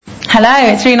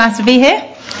Hello, it's really nice to be here.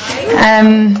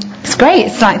 It's great,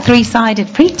 it's like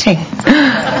three-sided preaching.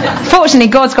 Fortunately,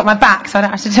 God's got my back, so I don't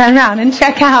have to turn around and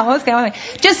check out what's going on.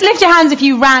 Just lift your hands if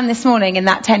you ran this morning in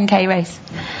that 10k race.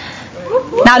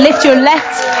 Now lift your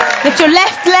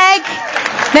left leg,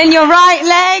 then your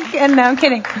right leg, and no, I'm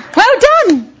kidding.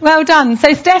 Well done.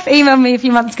 So Steph emailed me a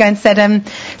few months ago and said,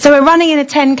 so we're running in a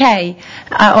 10k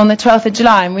on the 12th of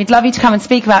July, and we'd love you to come and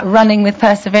speak about running with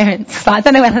perseverance. I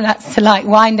don't know whether that's to like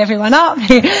wind everyone up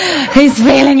who's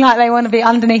feeling like they want to be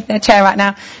underneath their chair right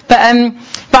now, but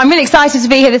I'm really excited to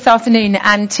be here this afternoon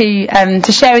and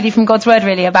to share with you from God's Word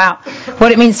really about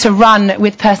what it means to run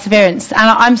with perseverance. And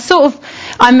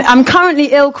I'm currently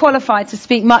ill qualified to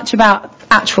speak much about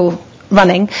actual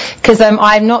running because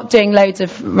I'm not doing loads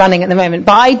of running at the moment,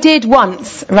 but I did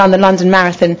once run the London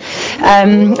Marathon.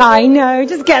 I know,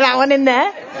 just get that one in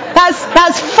there.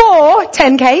 That's 4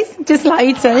 10Ks, just like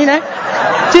you to,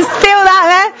 just feel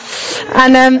that there.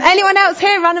 And anyone else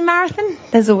here run a marathon?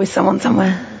 There's always someone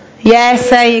somewhere. Yes,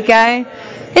 there you go.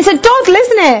 It's a doddle,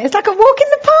 isn't it? It's like a walk in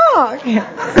the park.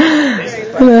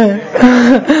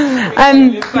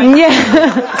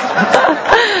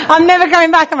 I'm never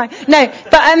going back, am I? No,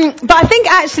 but I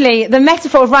think actually the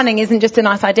metaphor of running isn't just a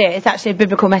nice idea. It's actually a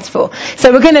biblical metaphor.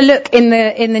 So we're going to look in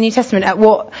the New Testament at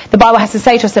what the Bible has to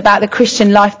say to us about the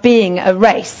Christian life being a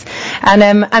race.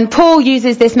 And Paul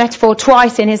uses this metaphor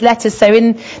twice in his letters. So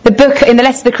in the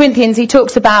letter to the Corinthians, he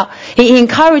talks about, he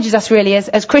encourages us really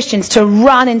as Christians to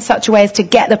run in such a way as to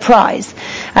get the prize.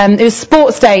 It was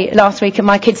sports day last week at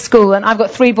my kids' school, and I've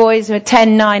got 3 boys who are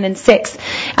 10, 9 and 6.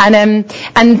 And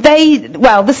they,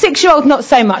 well, the 6-year-old not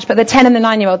so much, but the 10 and the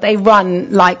 9-year-old, they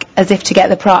run like as if to get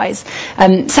the prize.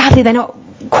 Sadly, they're not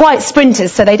quite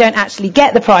sprinters, so they don't actually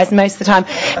get the prize most of the time,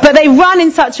 but they run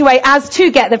in such a way as to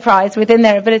get the prize within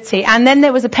their ability. And then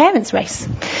there was a parents' race,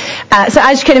 so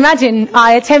as you can imagine,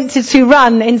 I attempted to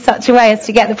run in such a way as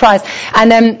to get the prize.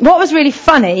 And what was really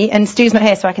funny, and Stu's not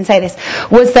here so I can say this,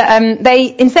 was that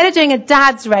they, instead of doing a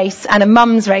dad's race and a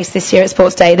mum's race this year at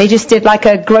Sports Day, they just did like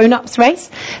a grown-ups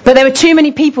race. But there were too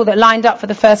many people that lined up for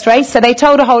the first race, so they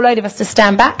told a whole load of us to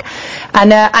stand back,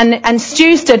 and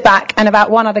Stu stood back and about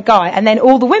one other guy, and then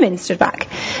all the women stood back,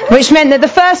 which meant that the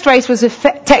first race was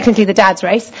technically the dad's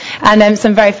race, and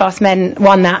some very fast men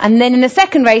won that. And then in the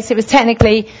second race, it was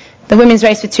technically the women's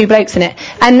race with 2 blokes in it.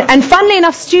 And funnily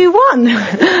enough, Stu won. I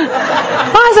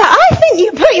was like, I think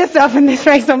you put yourself in this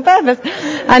race on purpose.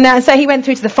 And so he went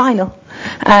through to the final.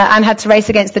 And had to race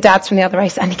against the dads from the other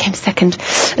race, and he came second,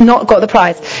 not got the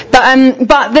prize.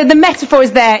 But the metaphor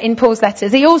is there in Paul's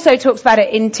letters. He also talks about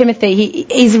it in Timothy.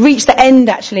 He's reached the end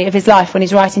actually of his life when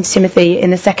he's writing to Timothy in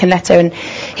the second letter, and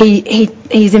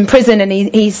he's in prison, and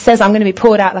he says, I'm going to be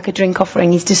poured out like a drink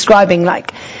offering. He's describing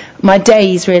like my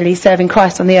days really serving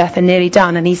Christ on the earth are nearly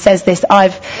done, and he says this: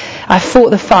 I've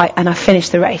fought the fight and I've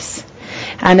finished the race.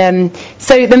 And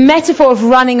so the metaphor of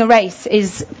running a race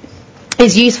is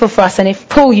useful for us, and if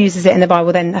Paul uses it in the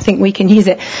Bible, then I think we can use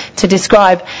it to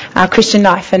describe our Christian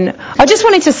life. And I just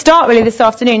wanted to start really this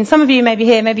afternoon. Some of you may be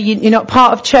here, maybe you're not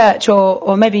part of church,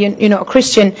 or maybe you're not a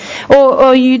Christian,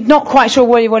 or you're not quite sure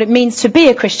what it means to be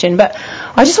a Christian. But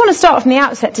I just want to start from the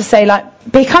outset to say,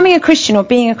 like, becoming a Christian or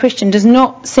being a Christian does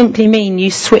not simply mean you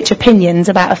switch opinions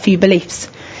about a few beliefs.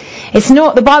 It's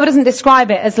not, the Bible doesn't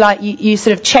describe it as like you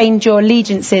sort of change your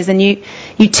allegiances and you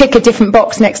tick a different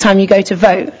box next time you go to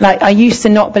vote. Like, I used to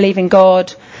not believe in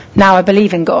God, now I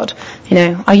believe in God.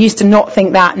 I used to not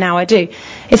think that, now I do.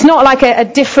 It's not like a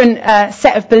different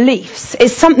set of beliefs.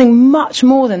 It's something much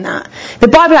more than that. The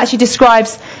Bible actually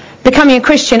describes becoming a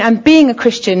Christian and being a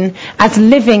Christian as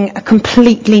living a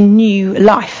completely new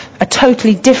life, a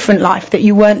totally different life that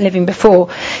you weren't living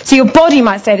before. So your body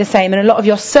might stay the same, and a lot of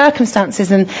your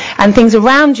circumstances and things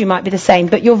around you might be the same,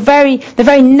 but the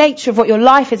very nature of what your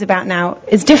life is about now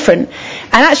is different.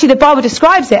 And actually the Bible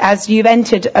describes it as you've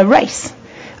entered a race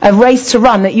to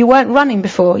run that you weren't running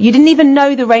before. You didn't even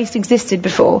know the race existed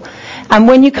before. And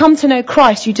when you come to know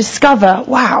Christ, you discover,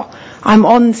 wow, I'm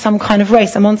on some kind of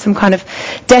race, I'm on some kind of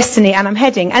destiny, and I'm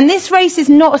heading. And this race is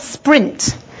not a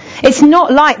sprint. It's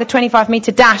not like the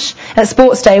 25-metre dash at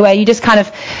Sports Day where you just kind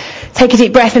of take a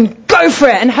deep breath and go for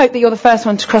it and hope that you're the first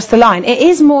one to cross the line. It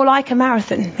is more like a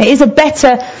marathon. It is a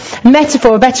better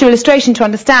metaphor, a better illustration to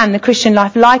understand the Christian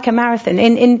life like a marathon.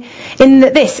 In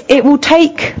this, it will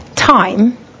take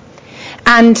time,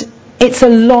 and it's a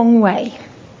long way.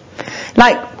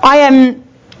 Like,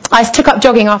 I took up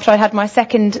jogging after I had my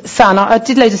second son. I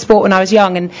did loads of sport when I was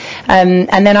young, and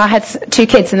then I had 2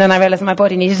 kids, and then I realised my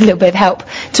body needed a little bit of help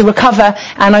to recover,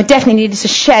 and I definitely needed to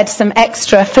shed some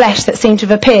extra flesh that seemed to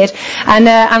have appeared, and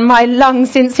my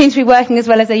lungs didn't seem to be working as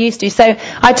well as they used to. So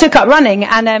I took up running,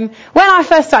 and when I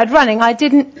first started running, I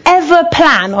didn't ever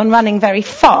plan on running very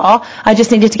far. I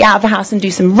just needed to get out of the house and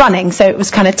do some running, so it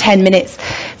was kind of 10 minutes,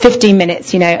 15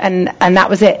 minutes, and that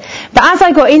was it. But as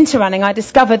I got into running, I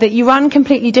discovered that you run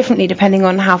completely differently depending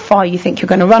on how far you think you're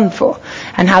going to run for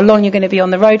and how long you're going to be on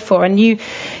the road for. And you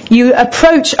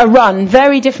approach a run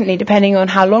very differently depending on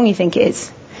how long you think it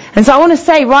is. And so I want to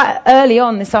say right early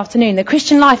on this afternoon, the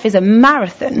Christian life is a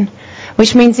marathon,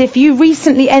 which means if you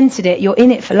recently entered it, you're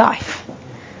in it for life.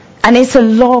 And it's a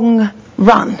long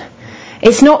run.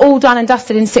 It's not all done and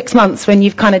dusted in 6 months when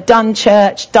you've kind of done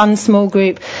church, done small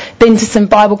group, been to some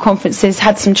Bible conferences,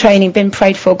 had some training, been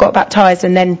prayed for, got baptised,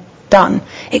 and then done.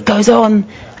 It goes on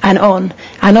and on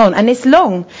and on, and it's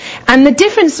long. And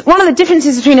one of the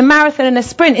differences between a marathon and a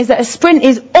sprint is that a sprint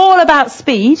is all about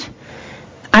speed,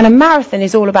 and a marathon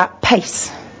is all about pace.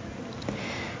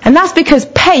 And that's because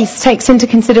pace takes into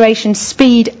consideration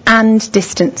speed and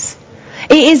distance.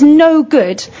 It is no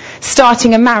good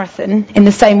starting a marathon in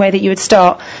the same way that you would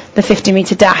start the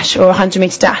 50-metre dash or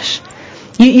 100-metre dash.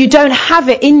 You don't have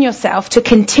it in yourself to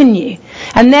continue.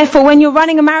 And therefore, when you're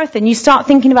running a marathon, you start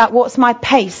thinking about what's my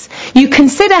pace. You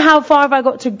consider how far have I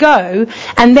got to go,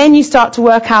 and then you start to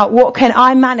work out what can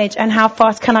I manage and how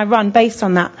fast can I run based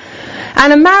on that.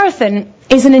 And a marathon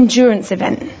is an endurance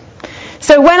event.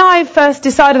 So when I first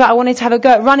decided that I wanted to have a go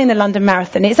at running the London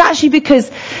Marathon, it's actually because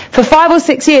for 5 or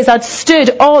 6 years I'd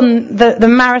stood on the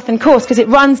marathon course because it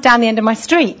runs down the end of my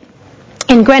street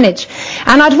in Greenwich.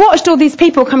 And I'd watched all these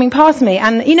people coming past me,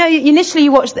 and initially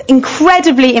you watch the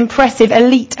incredibly impressive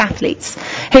elite athletes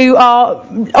who are,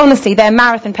 honestly, their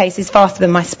marathon pace is faster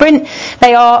than my sprint.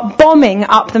 They are bombing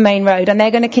up the main road, and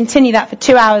they're going to continue that for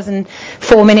 2 hours and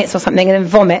 4 minutes or something and then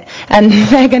vomit, and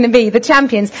they're going to be the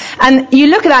champions. And you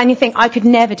look at that and you think, I could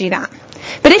never do that.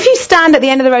 But if you stand at the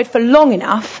end of the road for long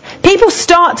enough, people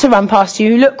start to run past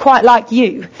you who look quite like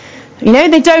you.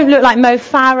 They don't look like Mo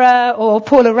Farah or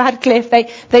Paula Radcliffe.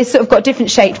 They sort of got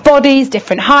different shaped bodies,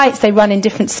 different heights. They run in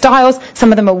different styles.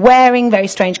 Some of them are wearing very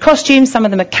strange costumes. Some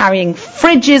of them are carrying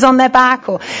fridges on their back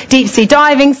or deep sea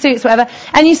diving suits, whatever.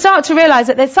 And you start to realise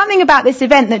that there's something about this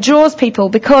event that draws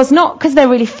people not because they're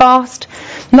really fast,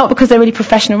 not because they're really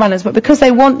professional runners, but because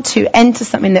they want to enter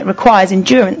something that requires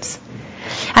endurance.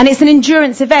 And it's an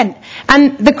endurance event.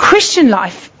 And the Christian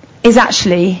life is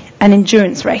actually an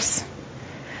endurance race.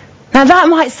 Now that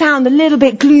might sound a little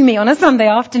bit gloomy on a Sunday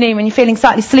afternoon when you're feeling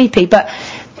slightly sleepy, but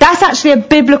that's actually a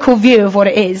biblical view of what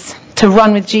it is to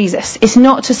run with Jesus. It's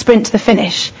not to sprint to the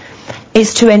finish.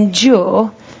 It's to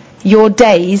endure your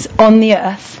days on the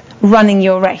earth running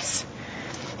your race.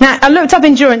 Now I looked up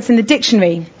endurance in the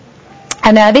dictionary,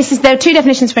 and there are 2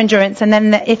 definitions for endurance, and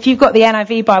then if you've got the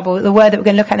NIV Bible, the word that we're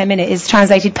going to look at in a minute is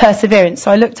translated perseverance,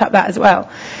 so I looked up that as well.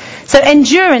 So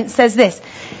endurance says this: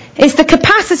 it's the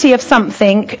capacity of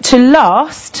something to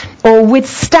last or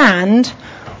withstand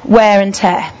wear and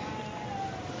tear.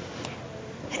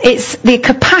 It's the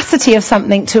capacity of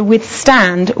something to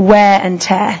withstand wear and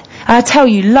tear. I tell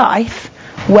you, life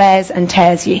wears and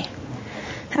tears you.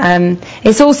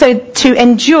 It's also to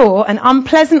endure an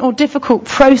unpleasant or difficult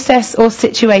process or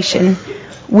situation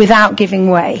without giving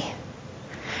way.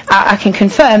 I can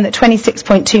confirm that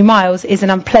 26.2 miles is an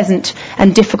unpleasant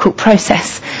and difficult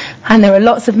process, and there are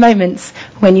lots of moments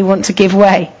when you want to give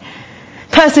way.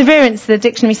 Perseverance, the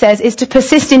dictionary says, is to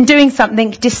persist in doing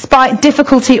something despite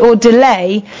difficulty or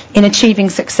delay in achieving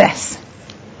success.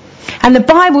 And the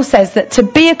Bible says that to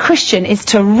be a Christian is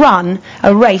to run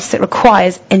a race that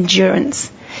requires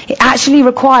endurance. It actually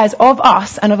requires of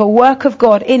us and of a work of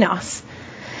God in us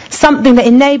something that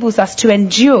enables us to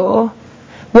endure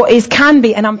what can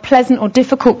be an unpleasant or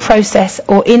difficult process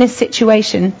or in a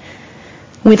situation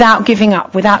without giving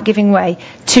up, without giving way,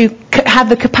 to have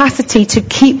the capacity to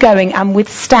keep going and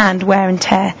withstand wear and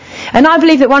tear. And I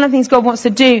believe that one of the things God wants to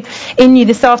do in you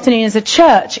this afternoon as a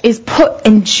church is put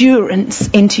endurance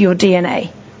into your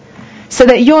DNA. So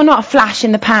that you're not a flash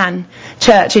in the pan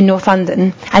church in North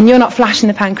London, and you're not flash in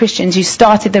the pan Christians who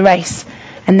started the race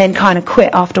and then kind of quit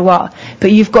after a while.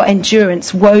 But you've got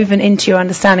endurance woven into your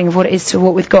understanding of what it is to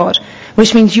walk with God,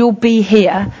 which means you'll be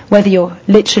here, whether you're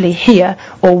literally here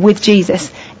or with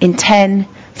Jesus, in 10,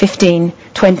 15,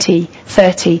 20,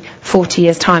 30, 40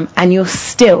 years' time, and you'll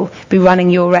still be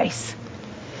running your race.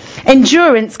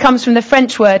 Endurance comes from the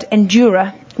French word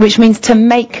endura, which means to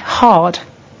make hard.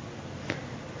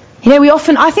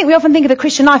 I think we often think of the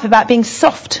Christian life about being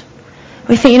soft.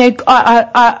 We think,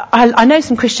 I know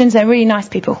some Christians, they're really nice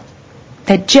people.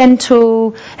 They're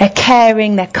gentle, they're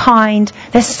caring, they're kind,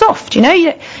 they're soft, You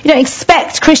don't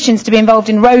expect Christians to be involved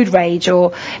in road rage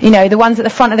or, the ones at the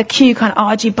front of the queue kind of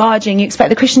argy-barging. You expect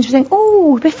the Christians to be saying,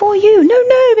 oh, before you,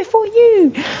 no, before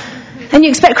you. And you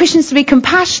expect Christians to be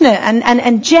compassionate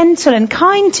and gentle and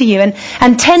kind to you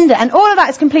and tender, and all of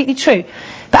that is completely true.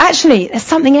 But actually, there's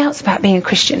something else about being a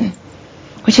Christian,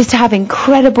 which is to have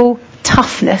incredible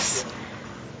toughness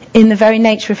in the very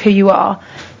nature of who you are,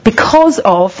 because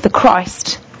of the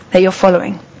Christ that you're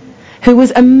following, who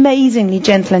was amazingly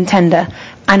gentle and tender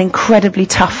and incredibly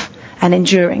tough and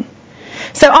enduring.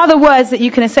 So other words that you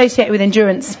can associate with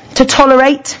endurance: to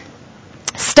tolerate,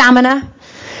 stamina,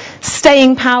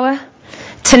 staying power,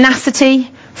 tenacity,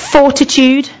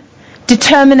 fortitude,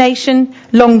 determination,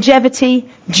 longevity,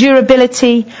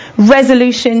 durability,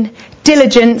 resolution,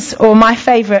 diligence, or my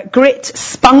favourite, grit,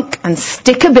 spunk and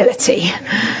stickability.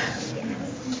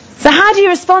 So how do you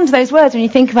respond to those words when you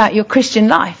think about your Christian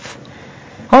life?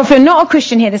 Or if you're not a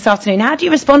Christian here this afternoon, how do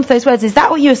you respond to those words? Is that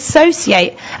what you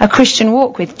associate a Christian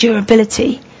walk with?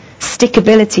 Durability,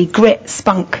 stickability, grit,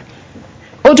 spunk?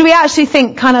 Or do we actually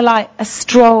think kind of like a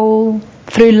stroll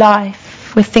through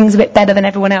life with things a bit better than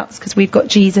everyone else because we've got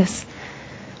Jesus?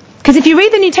 Because if you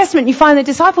read the New Testament, you find the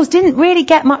disciples didn't really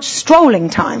get much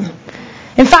strolling time.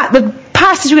 In fact, the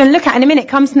passage we're going to look at in a minute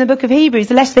comes from the book of Hebrews,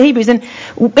 the letter to the Hebrews, and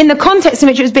in the context in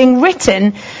which it was being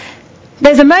written,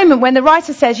 there's a moment when the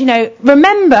writer says,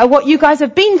 remember what you guys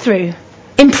have been through.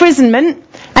 Imprisonment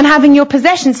and having your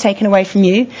possessions taken away from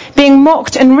you, being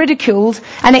mocked and ridiculed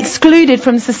and excluded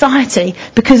from society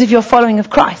because of your following of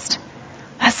Christ.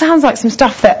 That sounds like some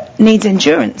stuff that needs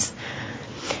endurance.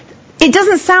 It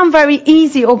doesn't sound very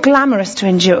easy or glamorous to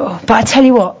endure, but I tell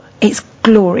you what, it's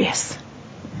glorious.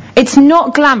 It's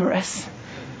not glamorous,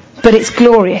 but it's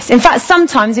glorious. In fact,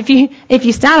 sometimes if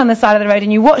you stand on the side of the road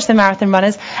and you watch the marathon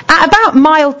runners, at about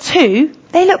mile 2,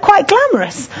 they look quite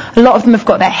glamorous. A lot of them have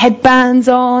got their headbands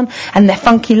on and their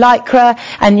funky lycra,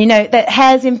 and their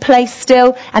hair's in place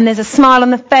still, and there's a smile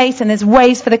on the face and there's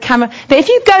waves for the camera. But if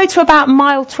you go to about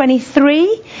mile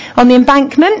 23 on the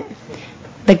embankment,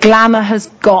 the glamour has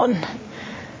gone.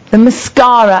 The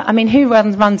mascara, who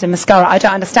runs in mascara? I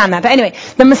don't understand that. But anyway,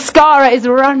 the mascara is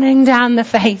running down the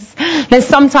face. There's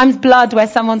sometimes blood where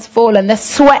someone's fallen. The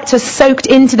sweat has soaked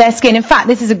into their skin. In fact,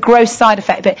 this is a gross side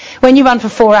effect, but when you run for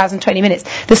 4 hours and 20 minutes,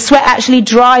 the sweat actually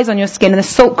dries on your skin and the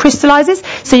salt crystallizes.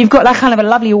 So you've got that kind of a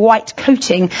lovely white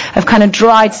coating of kind of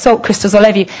dried salt crystals all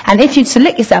over you. And if you to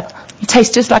lick yourself, you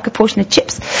taste just like a portion of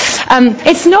chips.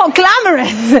 It's not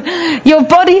glamorous. Your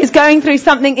body is going through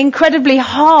something incredibly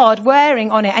hard wearing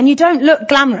on it, and you don't look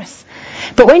glamorous.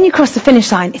 But when you cross the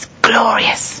finish line, it's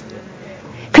glorious.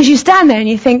 Because you stand there and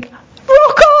you think,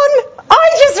 rock on!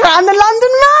 I just ran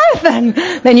the London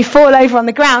Marathon. Then you fall over on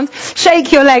the ground,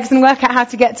 shake your legs and work out how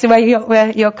to get to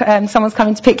where someone's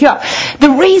coming to pick you up. The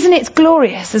reason it's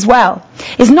glorious as well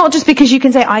is not just because you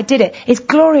can say, I did it. It's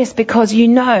glorious because you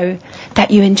know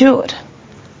that you endured.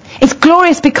 It's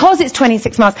glorious because it's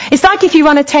 26 miles. It's like if you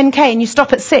run a 10k and you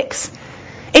stop at 6.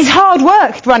 It's hard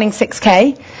work running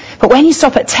 6k, but when you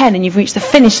stop at 10 and you've reached the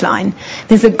finish line,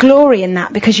 there's a glory in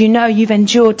that because you know you've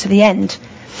endured to the end.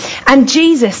 And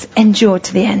Jesus endured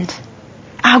to the end.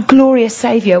 Our glorious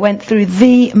Saviour went through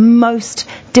the most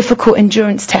difficult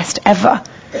endurance test ever.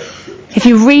 If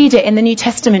you read it in the New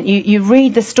Testament, you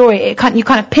read the story, you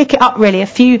kind of pick it up really a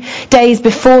few days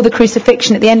before the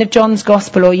crucifixion at the end of John's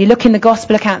Gospel, or you look in the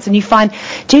Gospel accounts and you find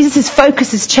Jesus'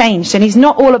 focus has changed, and he's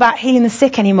not all about healing the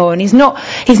sick anymore, and he's not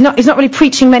really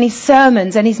preaching many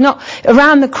sermons, and he's not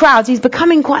around the crowds. He's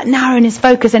becoming quite narrow in his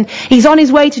focus, and he's on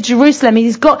his way to Jerusalem.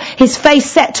 He's got his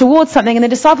face set towards something, and the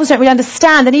disciples don't really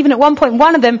understand. And even at one point,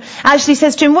 one of them actually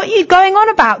says to him, "What are you going on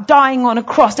about, dying on a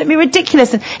cross? Don't be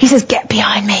ridiculous." And he says, "Get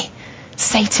behind me,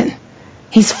 Satan."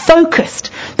 He's focused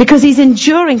because he's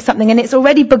enduring something, and it's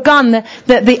already begun,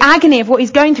 the agony of what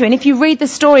he's going through. And if you read the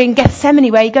story in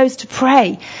Gethsemane where he goes to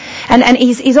pray, and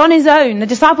he's on his own. The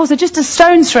disciples are just a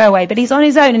stone's throw away, but he's on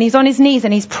his own and he's on his knees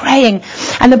and he's praying.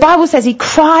 And the Bible says he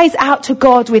cries out to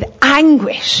God with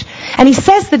anguish. And he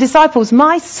says to the disciples,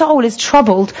 "My soul is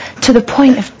troubled to the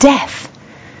point of death."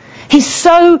 He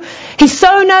so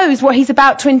knows what he's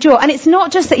about to endure. And it's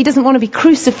not just that he doesn't want to be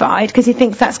crucified because he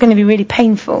thinks that's going to be really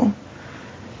painful.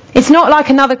 It's not like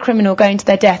another criminal going to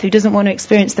their death who doesn't want to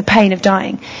experience the pain of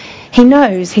dying. He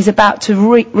knows he's about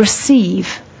to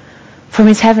receive from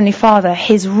his Heavenly Father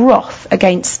his wrath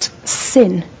against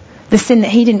sin. The sin that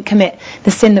he didn't commit,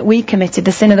 the sin that we committed,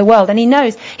 the sin of the world. And he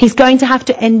knows he's going to have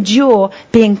to endure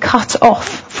being cut off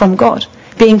from God,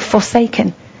 being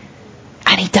forsaken.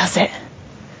 And he does it.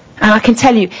 And I can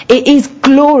tell you, it is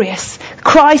glorious.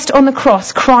 Christ on the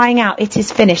cross crying out, it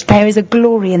is finished. There is a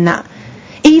glory in that.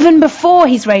 Even before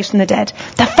he's raised from the dead.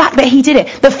 The fact that he did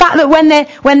it. The fact that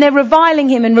when they're reviling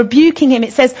him and rebuking him,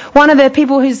 it says one of the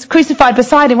people who's crucified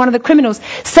beside him, one of the criminals,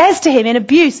 says to him in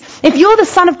abuse, if you're the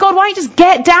Son of God, why don't you just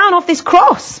get down off this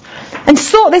cross and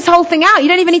sort this whole thing out? You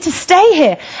don't even need to stay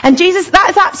here. And Jesus, that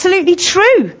is absolutely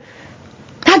true.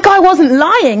 That guy wasn't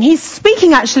lying. He's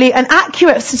speaking actually an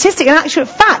accurate statistic, an accurate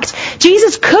fact.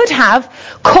 Jesus could have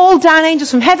called down angels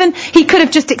from heaven. He could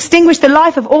have just extinguished the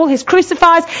life of all his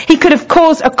crucifiers. He could have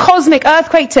caused a cosmic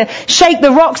earthquake to shake the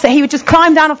rocks that he would just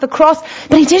climb down off the cross.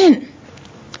 But he didn't.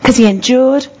 Because he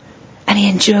endured and he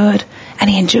endured and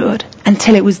he endured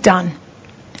until it was done.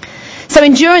 So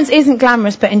endurance isn't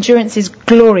glamorous, but endurance is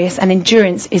glorious and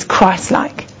endurance is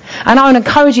Christ-like. And I want to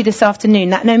encourage you this afternoon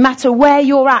that no matter where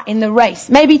you're at in the race,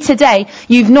 maybe today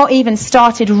you've not even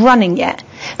started running yet,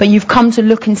 but you've come to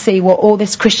look and see what all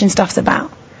this Christian stuff's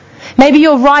about. Maybe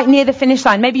you're right near the finish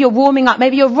line. Maybe you're warming up.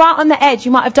 Maybe you're right on the edge.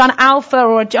 You might have done Alpha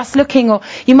or Just Looking, or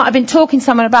you might have been talking to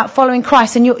someone about following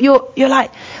Christ, and you're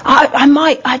like, I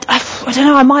don't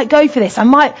know, I might go for this. I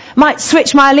might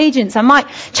switch my allegiance. I might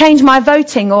change my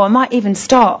voting, or I might even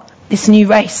start this new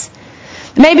race.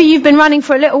 Maybe you've been running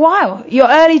for a little while, your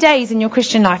early days in your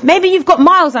Christian life. Maybe you've got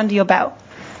miles under your belt.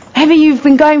 Maybe you've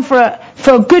been going for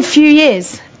a good few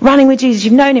years, running with Jesus.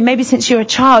 You've known him maybe since you were a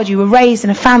child. You were raised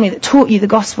in a family that taught you the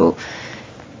gospel.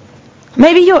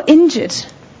 Maybe you're injured.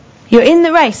 You're in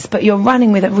the race, but you're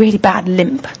running with a really bad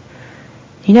limp.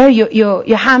 You know,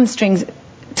 your hamstring's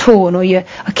torn or your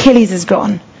Achilles is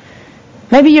gone.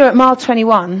 Maybe you're at mile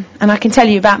 21, and I can tell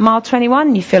you about mile 21,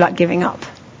 and you feel like giving up.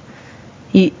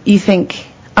 You think,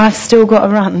 I've still got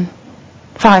to run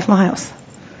 5 miles.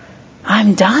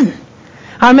 I'm done.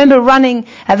 I remember running,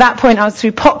 at that point I was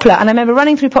through Poplar, and I remember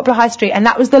running through Poplar High Street, and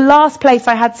that was the last place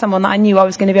I had someone that I knew I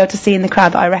was going to be able to see in the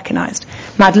crowd that I recognised.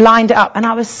 And I'd lined it up, and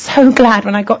I was so glad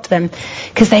when I got to them,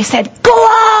 because they said, go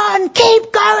on,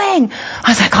 keep going. I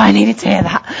was like, I needed to hear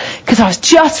that, because I was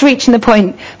just reaching the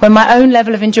point when my own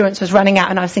level of endurance was running out,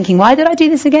 and I was thinking, why did I do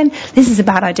this again? This is a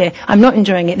bad idea. I'm not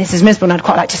enjoying it. This is miserable, and I'd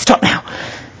quite like to stop now.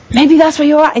 Maybe that's where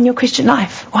you're at in your Christian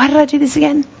life. Why did I do this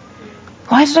again?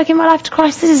 Why did I give my life to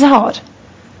Christ? This is hard.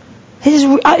 This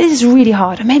is really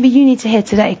hard. And maybe you need to hear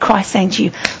today Christ saying to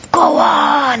you, go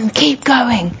on, keep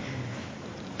going.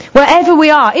 Wherever we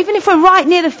are, even if we're right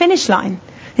near the finish line.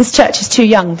 This church is too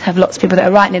young to have lots of people that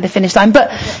are right near the finish line.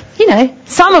 But, you know,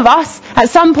 some of us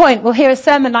at some point will hear a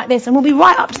sermon like this and we'll be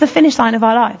right up to the finish line of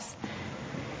our lives.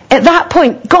 At that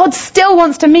point, God still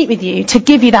wants to meet with you to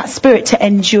give you that spirit to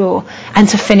endure and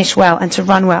to finish well and to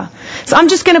run well. So I'm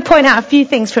just going to point out a few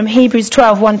things from Hebrews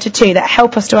 12, 1-2 that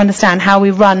help us to understand how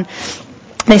we run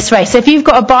this race. So if you've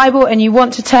got a Bible and you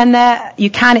want to turn there, you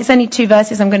can. It's only 2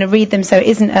 verses. I'm going to read them, so it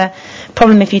isn't a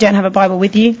problem if you don't have a Bible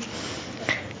with you.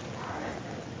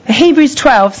 Hebrews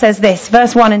 12 says this,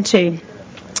 verse 1 and 2.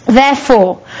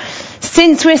 Therefore,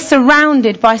 since we're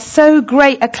surrounded by so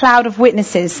great a cloud of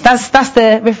witnesses, that's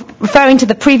referring to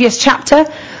the previous chapter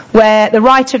where the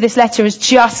writer of this letter has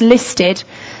just listed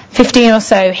 15 or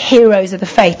so heroes of the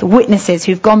faith, witnesses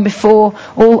who've gone before,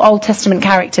 all Old Testament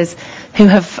characters who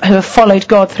have followed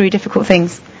God through difficult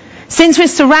things. Since we're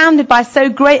surrounded by so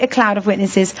great a cloud of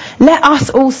witnesses, let us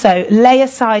also lay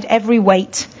aside every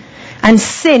weight and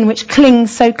sin which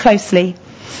clings so closely,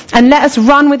 and let us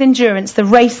run with endurance the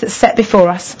race that's set before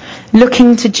us,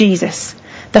 looking to Jesus,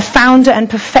 the founder and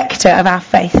perfecter of our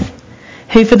faith,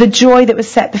 who for the joy that was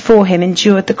set before him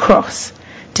endured the cross,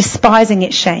 despising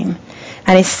its shame,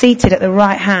 and is seated at the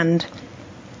right hand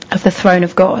of the throne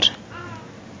of God.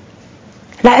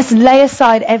 Let us lay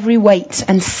aside every weight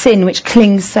and sin which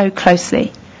clings so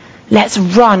closely. Let's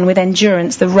run with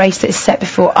endurance the race that is set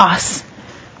before us,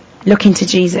 looking to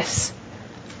Jesus.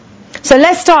 So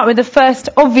let's start with the first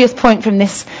obvious point from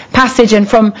this passage and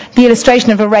from the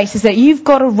illustration of a race, is that you've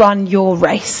got to run your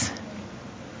race.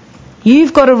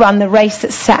 You've got to run the race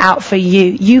that's set out for you.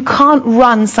 You can't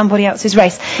run somebody else's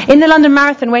race. In the London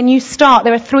Marathon, when you start,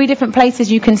 there are 3 different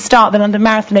places you can start the London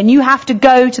Marathon, and you have to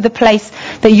go to the place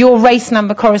that your race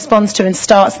number corresponds to and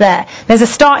starts there. There's a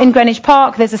start in Greenwich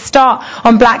Park, there's a start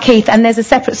on Blackheath, and there's a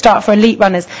separate start for elite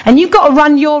runners. And you've got to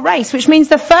run your race, which means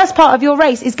the first part of your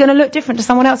race is going to look different to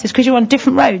someone else's because you're on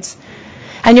different roads.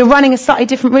 And you're running a slightly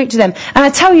different route to them. And I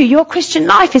tell you, your Christian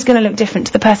life is going to look different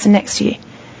to the person next to you.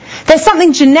 There's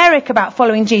something generic about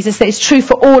following Jesus that is true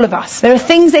for all of us. There are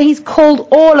things that he's called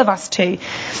all of us to.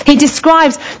 He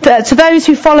describes to those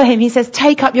who follow him, he says,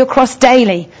 take up your cross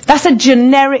daily. That's a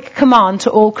generic command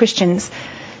to all Christians.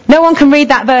 No one can read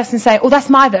that verse and say, oh, that's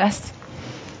my verse,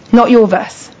 not your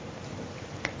verse.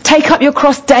 Take up your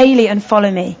cross daily and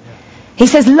follow me. He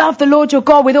says, love the Lord your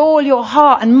God with all your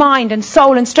heart and mind and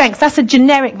soul and strength. That's a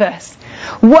generic verse.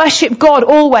 Worship God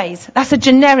always. That's a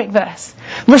generic verse.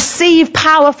 Receive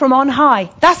power from on high.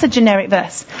 That's a generic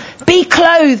verse. Be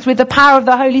clothed with the power of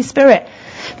the Holy Spirit.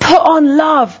 Put on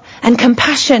love and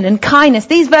compassion and kindness.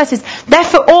 These verses, they're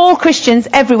for all Christians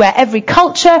everywhere. Every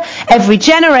culture, every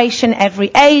generation,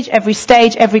 every age, every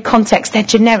stage, every context. They're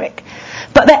generic.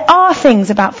 But there are things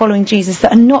about following Jesus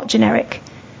that are not generic.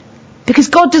 Because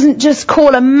God doesn't just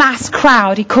call a mass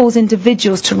crowd, he calls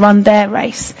individuals to run their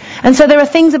race. And so there are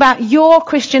things about your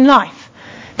Christian life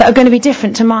that are going to be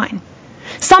different to mine.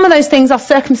 Some of those things are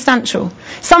circumstantial.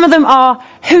 Some of them are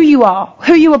who you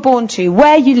were born to,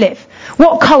 where you live,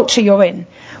 what culture you're in,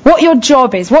 what your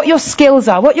job is, what your skills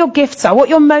are, what your gifts are, what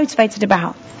you're motivated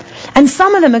about. And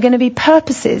some of them are going to be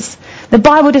purposes. The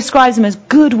Bible describes them as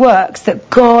good works that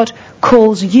God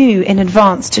calls you in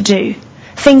advance to do.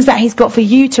 Things that he's got for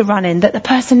you to run in that the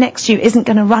person next to you isn't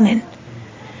going to run in.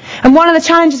 And one of the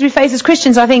challenges we face as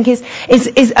Christians, I think, is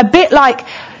a bit like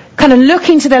kind of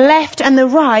looking to the left and the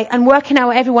right and working out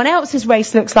what everyone else's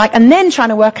race looks like and then trying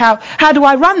to work out, how do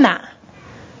I run that?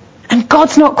 And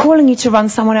God's not calling you to run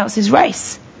someone else's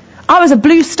race. I was a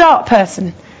blue start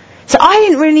person. So I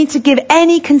didn't really need to give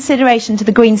any consideration to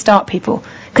the green start people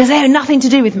because they had nothing to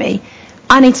do with me.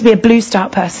 I need to be a blue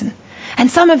start person. And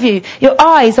some of you, your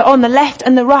eyes are on the left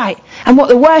and the right and what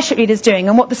the worship leader's doing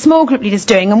and what the small group leader's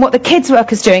doing and what the kids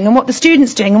worker's doing and what the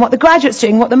student's doing and what the graduate's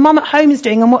doing and what the mum at home is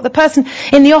doing and what the person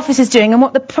in the office is doing and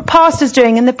what the pastor's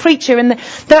doing and the preacher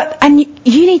and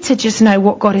you need to just know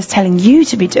what God is telling you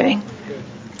to be doing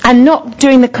and not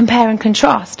doing the compare and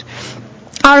contrast.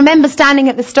 I remember standing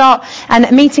at the start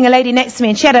and meeting a lady next to me,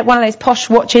 and she had one of those posh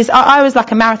watches. I was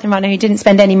like a marathon runner who didn't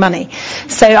spend any money.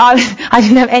 So I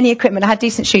didn't have any equipment. I had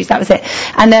decent shoes, that was it.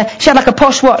 And she had like a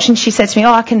posh watch, and she said to me,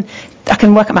 I can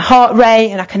work at my heart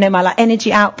rate, and I can know my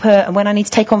energy output, and when I need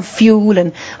to take on fuel.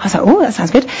 And I was like, oh, that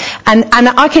sounds good. And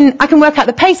I can work out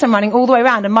the pace I'm running all the way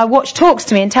around, and my watch talks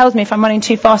to me and tells me if I'm running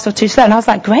too fast or too slow. And I was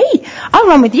like, great, I'll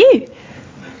run with you.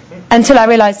 Until I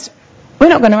realised, we're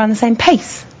not going to run the same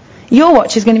pace. Your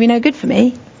watch is going to be no good for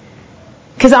me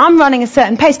because I'm running a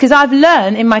certain pace because I've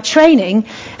learned in my training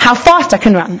how fast I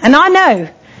can run. And I know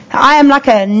I am like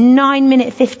a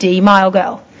 9-minute 50-mile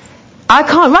girl. I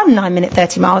can't run 9-minute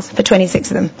 30 miles for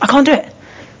 26 of them. I can't do it.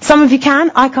 Some of you can,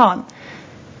 I can't.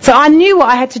 So I knew what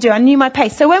I had to do. I knew my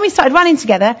pace. So when we started running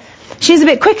together, she was a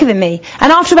bit quicker than me.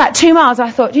 And after about 2 miles,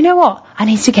 I thought, you know what? I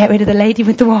need to get rid of the lady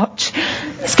with the watch.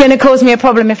 It's going to cause me a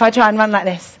problem if I try and run like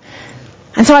this.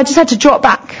 And so I just had to drop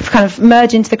back, kind of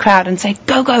merge into the crowd and say,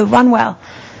 go, run well.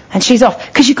 And she's off.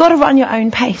 Because you've got to run your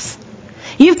own pace.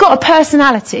 You've got a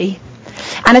personality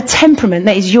and a temperament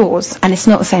that is yours, and it's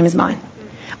not the same as mine.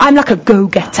 I'm like a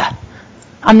go-getter.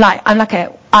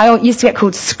 I used to get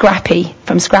called Scrappy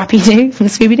from Scrappy-Doo, from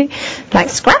Scooby-Doo. Like,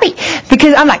 Scrappy.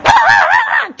 Because I'm like,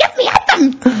 get me at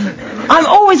them. I'm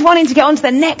always wanting to get on to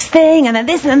the next thing, and then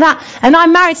this and that. And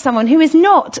I'm married to someone who is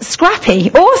not Scrappy,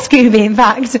 or Scooby, in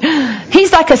fact.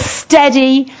 He's like a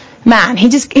steady man.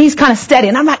 He's kind of steady.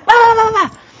 And I'm like,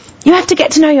 You have to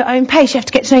get to know your own pace. You have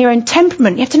to get to know your own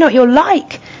temperament. You have to know what you're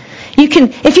like.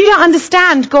 If you don't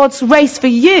understand God's race for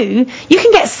you, you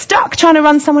can get stuck trying to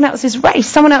run someone else's race,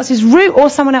 someone else's route, or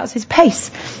someone else's pace.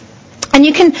 And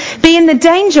you can be in the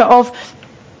danger of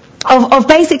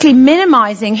basically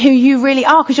minimizing who you really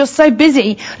are because you're so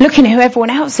busy looking at who everyone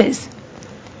else is.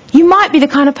 You might be the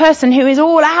kind of person who is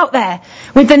all out there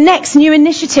with the next new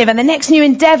initiative and the next new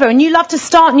endeavour, and you love to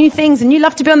start new things and you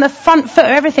love to be on the front foot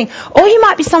of everything. Or you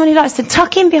might be someone who likes to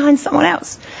tuck in behind someone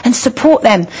else and support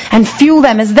them and fuel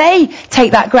them as they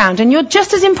take that ground. And you're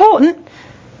just as important,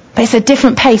 but it's a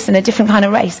different pace and a different kind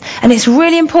of race. And it's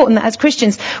really important that as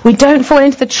Christians we don't fall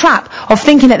into the trap of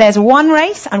thinking that there's one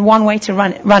race and one way to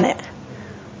run it.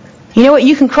 You know what?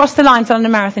 You can cross the line to run a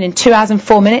marathon in 2 hours and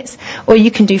 4 minutes, or you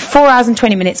can do 4 hours and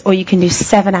 20 minutes, or you can do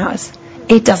 7 hours.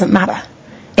 It doesn't matter.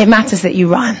 It matters that you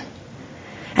run.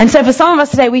 And so for some of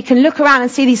us today, we can look around and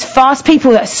see these fast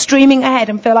people that are streaming ahead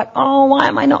and feel like, oh, why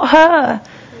am I not her?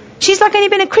 She's like only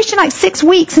been a Christian like 6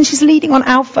 weeks and she's leading on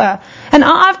Alpha. And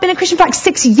I've been a Christian for like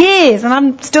 6 years and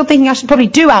I'm still thinking I should probably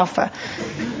do Alpha.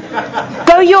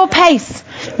 Go your pace.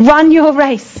 Run your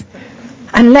race.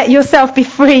 And let yourself be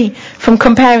free from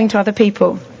comparing to other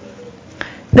people.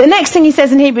 The next thing he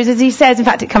says in Hebrews is he says, in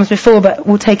fact it comes before, but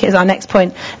we'll take it as our next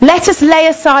point. Let us lay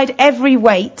aside every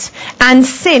weight and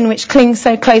sin which clings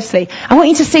so closely. I want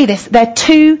you to see this. They're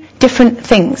two different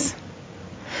things.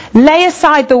 Lay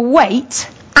aside the weight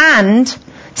and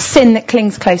sin that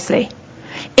clings closely.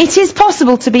 It is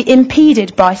possible to be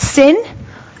impeded by sin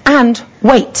and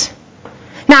weight.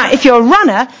 Now, if you're a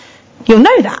runner, you'll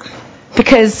know that.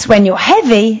 Because when you're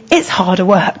heavy, it's harder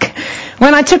work.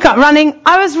 When I took up running,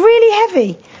 I was really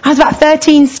heavy. I was about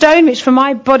 13 stone, which for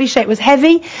my body shape was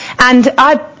heavy. And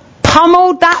I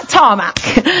pummeled that tarmac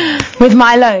with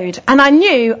my load. And I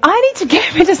knew I need to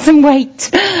get rid of some weight.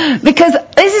 Because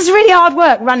this is really hard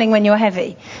work, running when you're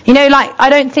heavy. You know, like, I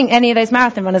don't think any of those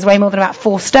marathon runners weigh more than about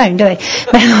 4 stone, do they?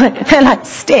 They're like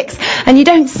sticks. And you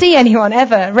don't see anyone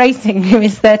ever racing who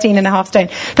is 13.5 stone.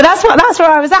 But that's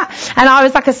where I was at. And I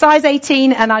was like a size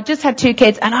 18, and I just had 2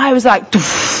 kids, and I was like,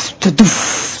 doof,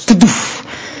 doof,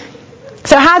 doof.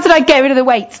 So how did I get rid of the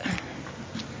weight?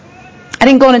 I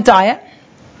didn't go on a diet.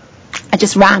 I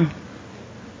just ran.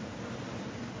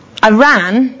 I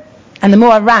ran, and the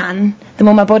more I ran, the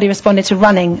more my body responded to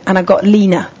running, and I got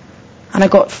leaner, and I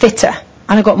got fitter,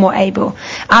 and I got more able.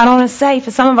 And I want to say,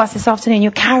 for some of us this afternoon,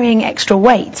 you're carrying extra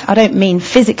weight. I don't mean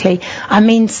physically, I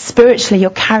mean spiritually, you're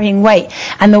carrying weight.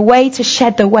 And the way to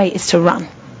shed the weight is to run.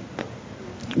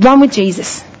 Run with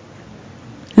Jesus.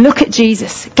 Look at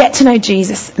Jesus. Get to know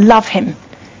Jesus. Love him.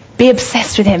 Be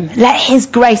obsessed with him. Let his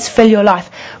grace fill your life.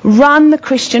 Run the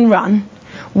Christian run.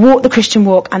 Walk the Christian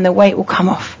walk, and the weight will come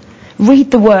off.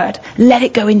 Read the word. Let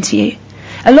it go into you.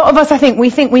 A lot of us, I think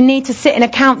we need to sit in a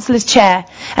counsellor's chair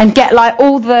and get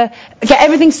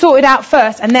everything sorted out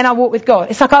first, and then I walk with God.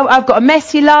 It's like I've got a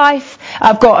messy life.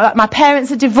 I've got my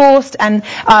parents are divorced, and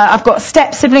I've got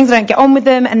step siblings. I don't get on with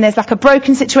them, and there's like a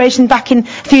broken situation back in a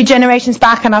few generations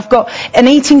back, and I've got an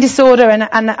eating disorder,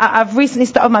 and I've recently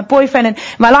started with my boyfriend, and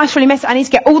my life's really messy. I need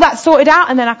to get all that sorted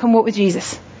out, and then I can walk with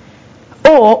Jesus.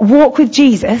 Or walk with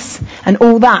Jesus, and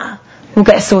all that will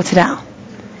get sorted out.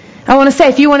 I want to say,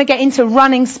 if you want to get into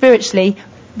running spiritually,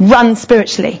 run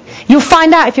spiritually. You'll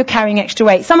find out if you're carrying extra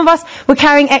weight. Some of us, we're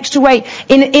carrying extra weight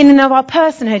in and of our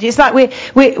personhood. It's like we're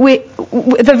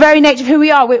the very nature of who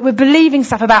we are. We're believing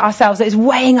stuff about ourselves that is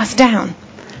weighing us down.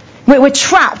 We're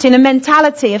trapped in a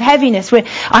mentality of heaviness.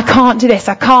 I can't do this.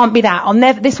 I can't be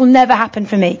that. This will never happen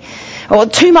for me. Or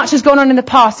too much has gone on in the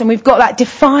past, and we've got that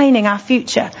defining our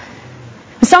future.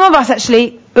 And some of us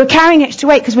actually, we're carrying extra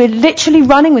weight because we're literally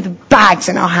running with bags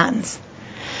in our hands.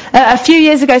 A few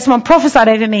years ago, someone prophesied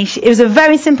over me. It was a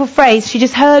very simple phrase. She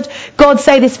just heard God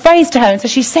say this phrase to her, and so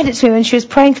she said it to me when she was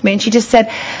praying for me, and she just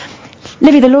said,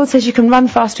 Livy, the Lord says you can run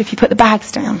faster if you put the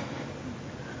bags down.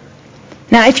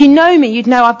 Now, if you know me, you'd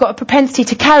know I've got a propensity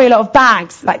to carry a lot of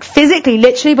bags, like physically,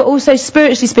 literally, but also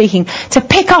spiritually speaking, to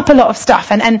pick up a lot of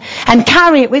stuff and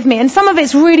carry it with me. And some of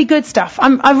it's really good stuff.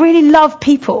 I really love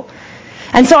people.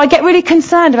 And so I get really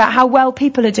concerned about how well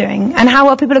people are doing and how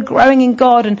well people are growing in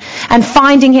God and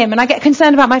finding him. And I get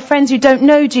concerned about my friends who don't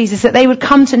know Jesus, that they would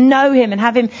come to know him and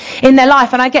have him in their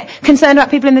life. And I get concerned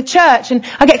about people in the church, and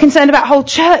I get concerned about whole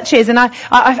churches, and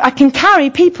I can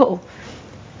carry people.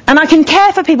 And I can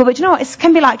care for people, but you know what? It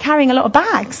can be like carrying a lot of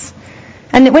bags.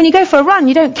 And when you go for a run,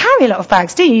 you don't carry a lot of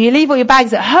bags, do you? You leave all your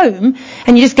bags at home,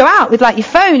 and you just go out with like your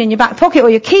phone in your back pocket or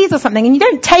your keys or something, and you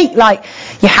don't take like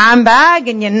your handbag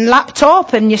and your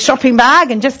laptop and your shopping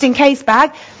bag and just in case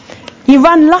bag. You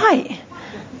run light.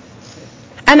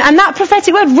 And that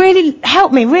prophetic word really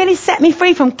helped me, really set me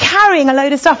free from carrying a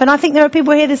load of stuff. And I think there are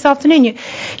people here this afternoon, you're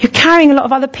carrying a lot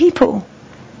of other people.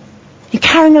 You're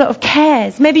carrying a lot of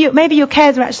cares. Maybe your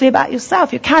cares are actually about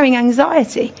yourself. You're carrying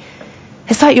anxiety.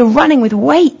 It's like you're running with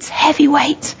weight, heavy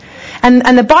weight.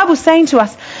 And the Bible's saying to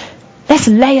us, let's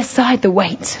lay aside the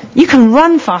weight. You can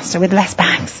run faster with less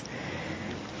bags.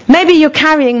 Maybe you're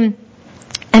carrying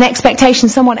an expectation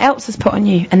someone else has put on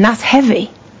you, and that's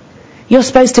heavy. You're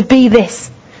supposed to be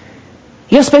this.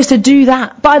 You're supposed to do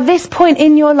that. By this point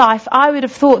in your life, I would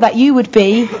have thought that you would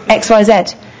be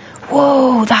XYZ.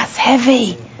 Whoa, that's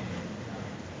heavy.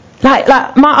 Like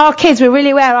our kids, we're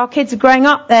really aware our kids are growing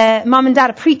up, their mum and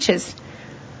dad are preachers.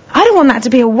 I don't want that to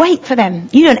be a weight for them.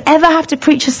 You don't ever have to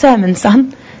preach a sermon,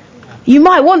 son. You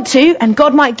might want to, and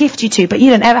God might gift you to, but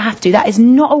you don't ever have to. That is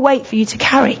not a weight for you to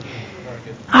carry.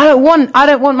 I don't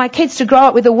want my kids to grow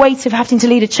up with the weight of having to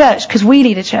lead a church, because we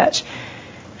lead a church.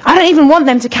 I don't even want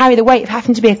them to carry the weight of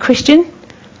having to be a Christian.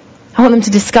 I want them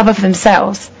to discover for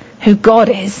themselves who God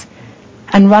is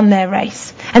and run their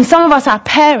race. And some of us, our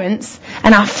parents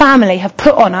and our family, have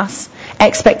put on us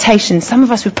expectations. Some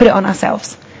of us, we've put it on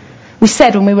ourselves. We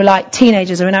said when we were like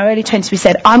teenagers or in our early 20s, we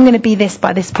said, I'm going to be this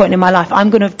by this point in my life.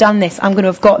 I'm going to have done this. I'm going to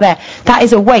have got there. That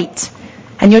is a weight.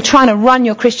 And you're trying to run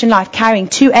your Christian life carrying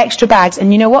 2 extra bags.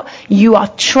 And you know what? You are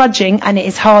trudging, and it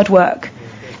is hard work.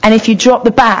 And if you drop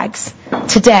the bags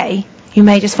today, you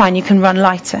may just find you can run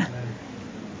lighter.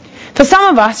 For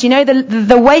some of us, you know,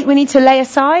 the weight we need to lay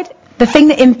aside, the thing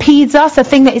that impedes us, the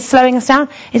thing that is slowing us down,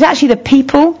 is actually the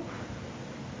people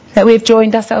that we have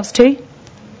joined ourselves to.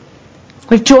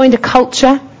 We've joined a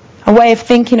culture, a way of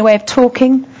thinking, a way of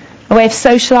talking, a way of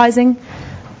socialising.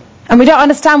 And we don't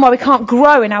understand why we can't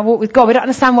grow in our walk with God. We don't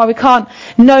understand why we can't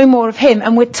know more of him.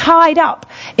 And we're tied up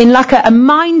in like a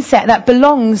mindset that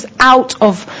belongs out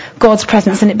of God's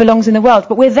presence and it belongs in the world.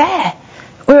 But we're there.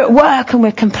 We're at work and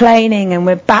we're complaining and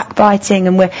we're backbiting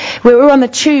and we're on the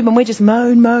tube and we're just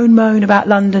moan about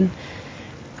London.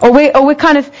 Or we've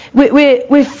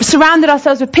surrounded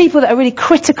ourselves with people that are really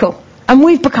critical, and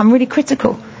we've become really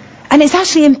critical. And it's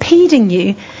actually impeding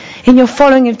you in your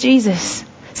following of Jesus.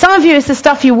 Some of you, it's the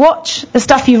stuff you watch, the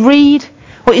stuff you read,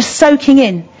 what you're soaking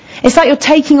in. It's like you're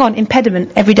taking on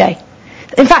impediment every day.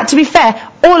 In fact, to be fair,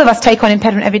 all of us take on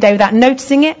impediment every day without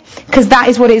noticing it, because that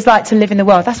is what it's like to live in the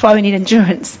world. That's why we need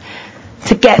endurance,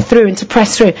 to get through and to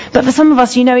press through. But for some of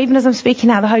us, even as I'm speaking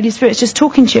now, the Holy Spirit's just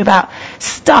talking to you about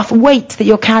stuff, weight that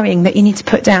you're carrying that you need to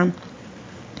put down.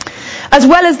 As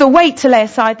well as the weight to lay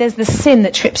aside, there's the sin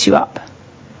that trips you up.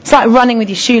 It's like running with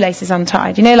your shoelaces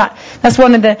untied. That's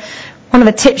one of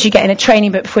the tips you get in a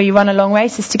training book before you run a long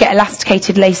race, is to get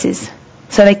elasticated laces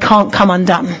so they can't come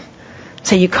undone,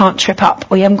 so you can't trip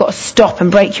up, or you haven't got to stop and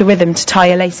break your rhythm to tie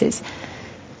your laces.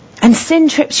 And sin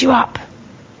trips you up.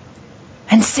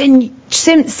 And sin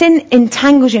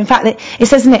entangles you. In fact, it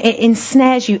says in it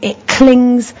ensnares you. It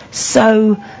clings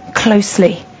so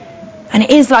closely. And it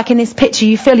is like in this picture,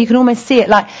 you can almost see it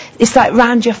like, it's like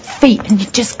round your feet and you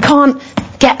just can't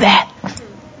get there.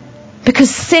 Because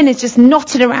sin is just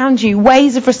knotted around you.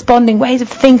 Ways of responding, ways of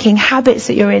thinking, habits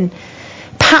that you're in.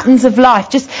 Patterns of life,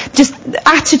 just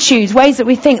attitudes, ways that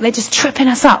we think, they're just tripping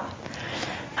us up.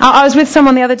 I was with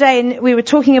someone the other day and we were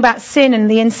talking about sin and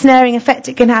the ensnaring effect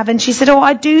it can have, and she said,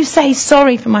 I do say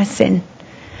sorry for my sin,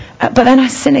 but then I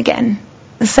sin again,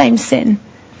 the same sin.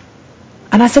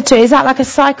 And I said to her, is that like a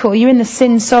cycle? Are you in the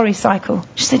sin sorry cycle?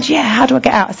 She said, yeah, how do I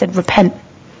get out? I said, repent.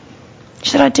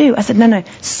 She said, I do. I said, no,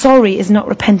 sorry is not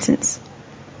repentance.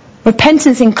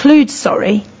 Repentance includes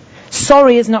sorry.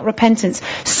 Sorry is not repentance.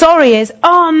 Sorry is,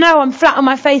 oh no, I'm flat on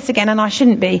my face again and I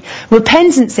shouldn't be.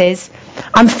 Repentance is,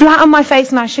 I'm flat on my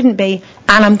face and I shouldn't be,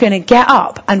 and I'm going to get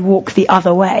up and walk the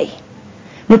other way.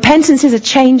 Repentance is a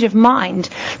change of mind.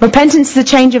 Repentance is a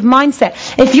change of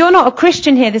mindset. If you're not a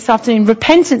Christian here this afternoon,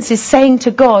 repentance is saying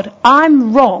to God,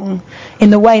 I'm wrong in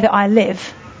the way that I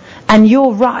live, and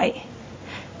you're right,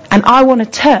 and I want to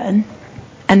turn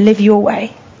and live your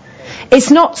way.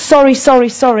 It's not sorry,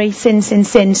 sin,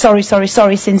 sorry,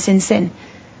 sin.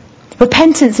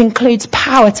 Repentance includes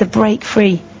power to break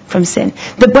free from sin.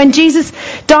 But when Jesus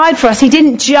died for us, he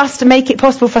didn't just make it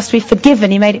possible for us to be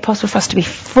forgiven, he made it possible for us to be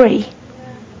free.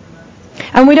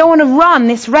 And we don't want to run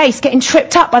this race getting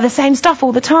tripped up by the same stuff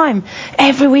all the time.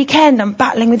 Every weekend I'm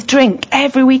battling with drink.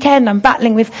 Every weekend I'm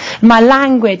battling with my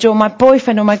language or my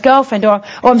boyfriend or my girlfriend, or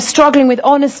I'm struggling with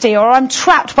honesty, or I'm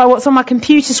trapped by what's on my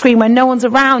computer screen when no one's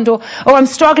around, or I'm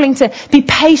struggling to be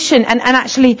patient and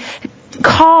actually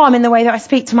calm in the way that I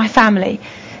speak to my family.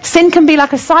 Sin can be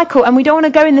like a cycle, and we don't want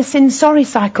to go in the sin sorry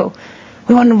cycle.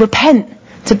 We want to repent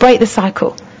to break the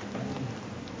cycle.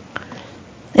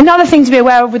 Another thing to be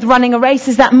aware of with running a race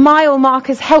is that mile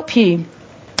markers help you.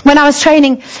 When I was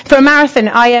training for a marathon,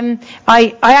 I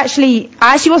actually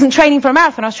wasn't training for a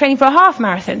marathon, I was training for a half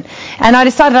marathon. And I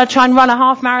decided I'd try and run a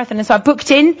half marathon. And so I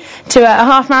booked in to a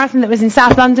half marathon that was in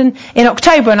South London in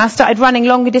October, and I started running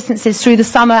longer distances through the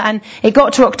summer, and it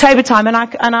got to October time and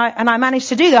I managed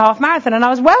to do the half marathon, and I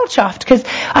was well chuffed because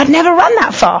I'd never run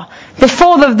that far.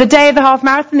 Before the day of the half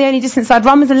marathon, the only distance I'd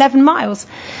run was 11 miles.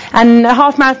 And a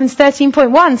half marathon's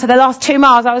 13.1, so the last 2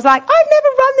 miles I was like, I've never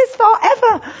run this far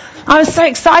ever. I was so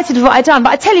excited with what I'd done.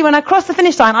 But I tell you, when I crossed the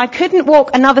finish line, I couldn't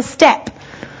walk another step.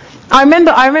 I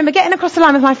remember getting across the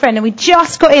line with my friend, and we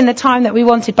just got in the time that we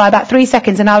wanted by about 3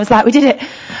 seconds, and I was like, we did it.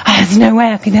 There's no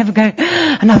way I can ever go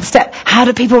another step. How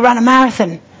do people run a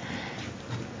marathon?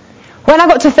 When I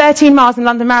got to 13 miles in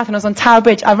London Marathon, I was on Tower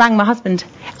Bridge. I rang my husband.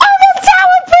 I'm on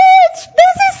Tower Bridge!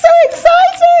 This is so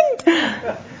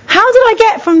exciting! How did I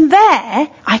get from there,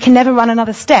 I can never run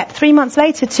another step, 3 months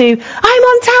later, to I'm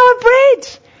on Tower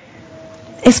Bridge?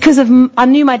 It's because I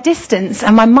knew my distance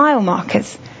and my mile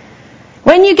markers.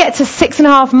 When you get to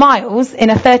 6.5 miles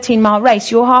in a 13-mile race,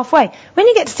 you're halfway. When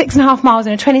you get to 6.5 miles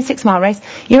in a 26-mile race,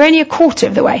 you're only a quarter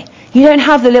of the way. You don't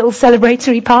have the little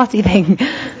celebratory party thing.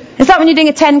 It's like when you're doing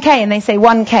a 10K and they say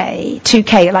 1K,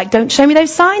 2K. You're like, don't show me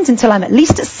those signs until I'm at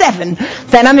least at 7.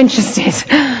 Then I'm interested.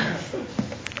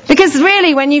 Because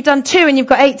really, when you've done 2 and you've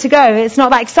got 8 to go, it's not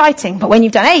that exciting. But when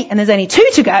you've done 8 and there's only 2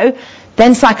 to go,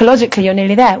 then psychologically you're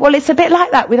nearly there. Well, it's a bit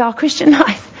like that with our Christian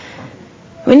life.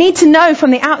 We need to know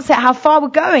from the outset how far we're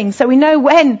going, so we know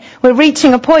when we're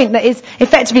reaching a point that is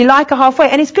effectively like a halfway.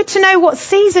 And it's good to know what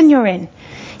season you're in.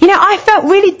 You know, I felt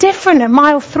really different at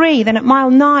mile 3 than at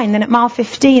mile 9, than at mile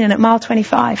 15 and at mile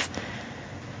 25.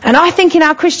 And I think in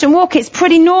our Christian walk, it's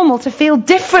pretty normal to feel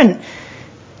different,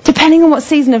 depending on what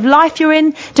season of life you're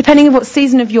in, depending on what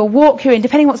season of your walk you're in,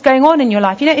 depending on what's going on in your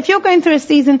life. You know, if you're going through a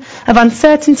season of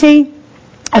uncertainty,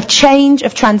 of change,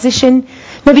 of transition,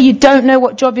 maybe you don't know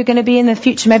what job you're going to be in the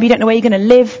future, maybe you don't know where you're going to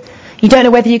live, you don't know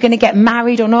whether you're going to get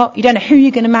married or not, you don't know who you're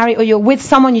going to marry, or you're with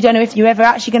someone, you don't know if you're ever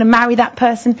actually going to marry that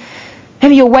person.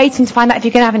 Maybe you're waiting to find out if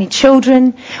you're going to have any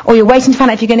children, or you're waiting to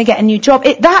find out if you're going to get a new job.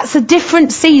 That's a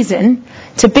different season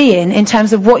to be in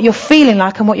terms of what you're feeling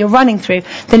like and what you're running through,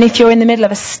 than if you're in the middle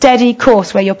of a steady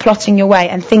course where you're plotting your way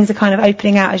and things are kind of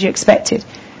opening out as you expected.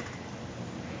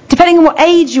 Depending on what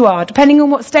age you are, depending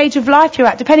on what stage of life you're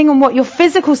at, depending on what your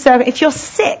physical circle, if you're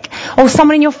sick or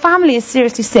someone in your family is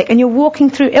seriously sick and you're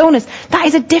walking through illness, that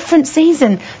is a different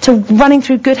season to running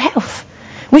through good health.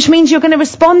 Which means you're going to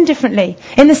respond differently.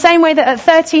 In the same way that at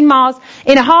 13 miles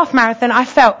in a half marathon, I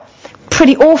felt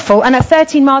pretty awful. And at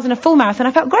 13 miles in a full marathon,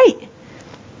 I felt great.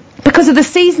 Because of the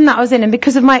season that I was in and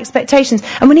because of my expectations.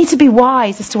 And we need to be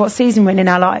wise as to what season we're in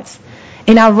our lives.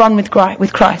 In our run with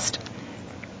Christ.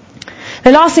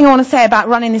 The last thing I want to say about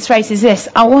running this race is this.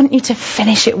 I want you to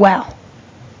finish it well.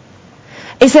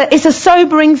 It's a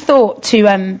sobering thought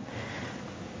to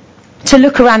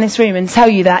look around this room and tell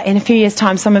you that in a few years'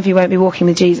 time some of you won't be walking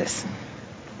with Jesus.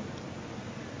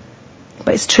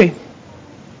 But it's true.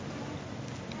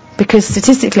 Because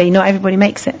statistically not everybody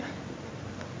makes it.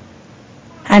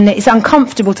 And it's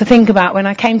uncomfortable to think about when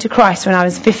I came to Christ when I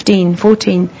was 15,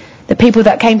 14, the people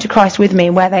that came to Christ with me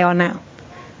and where they are now.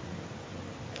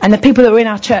 And the people that were in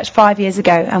our church 5 years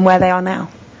ago and where they are now.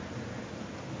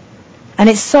 And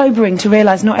it's sobering to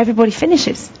realise not everybody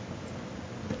finishes.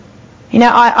 You know,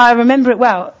 I remember it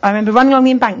well. I remember running along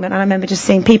the embankment and I remember just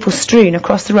seeing people strewn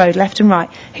across the road, left and right,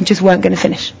 who just weren't going to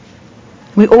finish.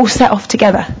 We all set off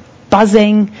together,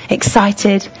 buzzing,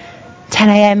 excited. 10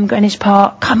 a.m. Greenwich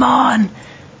Park, come on.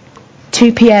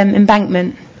 2 p.m.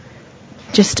 embankment,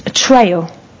 just a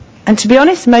trail. And to be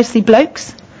honest, mostly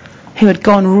blokes who had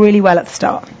gone really well at the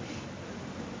start.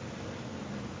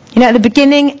 You know, at the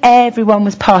beginning, everyone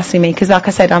was passing me because, like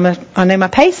I said, I know my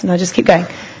pace and I just keep going.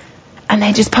 And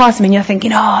they just pass me and you're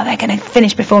thinking, oh, they're going to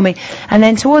finish before me. And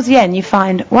then towards the end you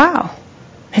find, wow,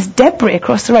 there's debris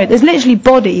across the road. There's literally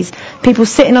bodies, people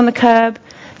sitting on the curb,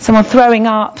 someone throwing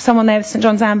up, someone there with St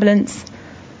John's ambulance.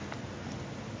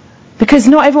 Because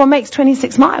not everyone makes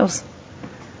 26 miles.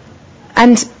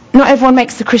 And not everyone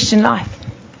makes the Christian life.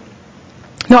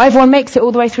 Not everyone makes it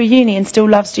all the way through uni and still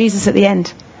loves Jesus at the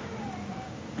end.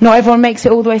 Not everyone makes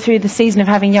it all the way through the season of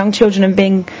having young children and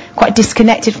being quite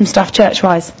disconnected from stuff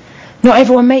church-wise. Not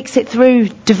everyone makes it through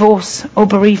divorce or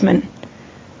bereavement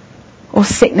or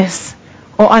sickness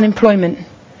or unemployment.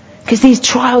 Because these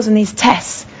trials and these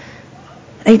tests,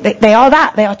 they are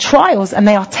that. They are trials and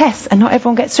they are tests and not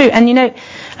everyone gets through. And you know,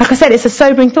 like I said, it's a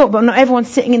sobering thought, but not everyone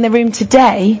sitting in the room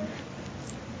today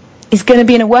is going to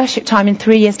be in a worship time in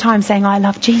 3 years' time saying, I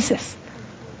love Jesus.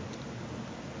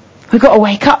 We've got to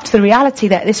wake up to the reality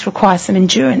that this requires some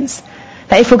endurance.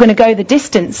 That if we're going to go the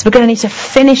distance, we're going to need to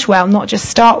finish well, not just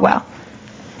start well.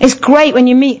 It's great when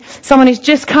you meet someone who's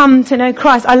just come to know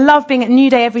Christ. I love being at New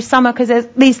Day every summer because there's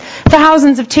these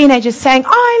thousands of teenagers saying,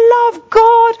 I love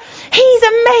God. He's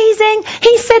amazing.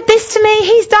 He said this to me.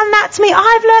 He's done that to me.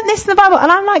 I've learned this in the Bible.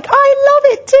 And I'm like, I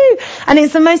love it too. And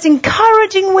it's the most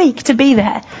encouraging week to be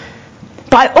there.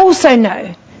 But I also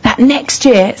know that next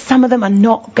year, some of them are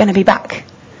not going to be back.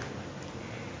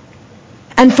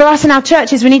 And for us in our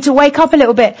churches, we need to wake up a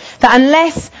little bit that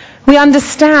unless we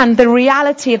understand the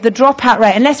reality of the dropout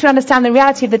rate, unless we understand the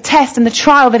reality of the test and the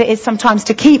trial that it is sometimes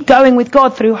to keep going with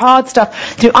God through hard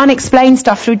stuff, through unexplained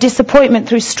stuff, through disappointment,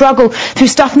 through struggle, through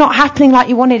stuff not happening like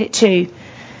you wanted it to,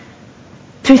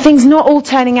 through things not all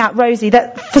turning out rosy,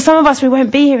 that for some of us we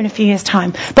won't be here in a few years'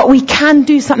 time, but we can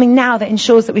do something now that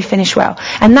ensures that we finish well.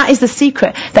 And that is the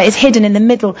secret that is hidden in the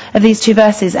middle of these two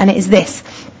verses, and it is this.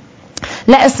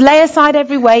 Let us lay aside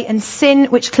every weight and sin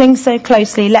which clings so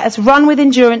closely. Let us run with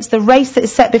endurance the race that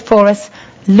is set before us,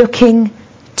 looking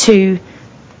to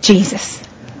Jesus.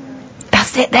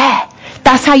 That's it there.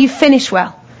 That's how you finish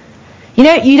well. You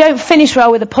know, you don't finish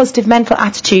well with a positive mental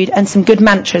attitude and some good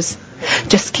mantras.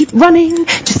 Just keep running,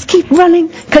 just keep running.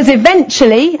 Because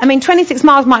eventually, 26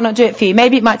 miles might not do it for you.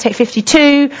 Maybe it might take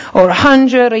 52 or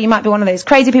 100, or you might be one of those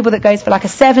crazy people that goes for like a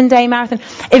 7-day marathon.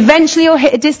 Eventually you'll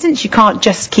hit a distance, you can't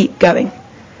just keep going.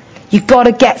 You've got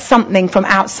to get something from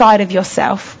outside of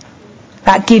yourself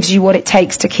that gives you what it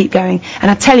takes to keep going. And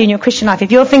I tell you, in your Christian life,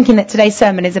 if you're thinking that today's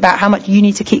sermon is about how much you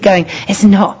need to keep going, it's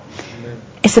not.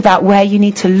 It's about where you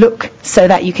need to look so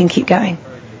that you can keep going.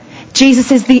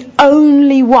 Jesus is the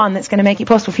only one that's going to make it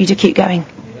possible for you to keep going.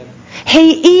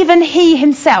 Even he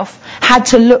himself had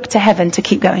to look to heaven to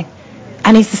keep going.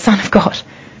 And he's the Son of God.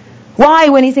 Why,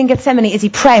 when he's in Gethsemane, is he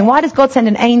praying? Why does God send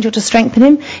an angel to strengthen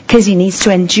him? Because he needs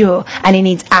to endure, and he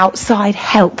needs outside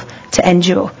help to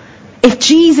endure. If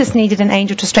Jesus needed an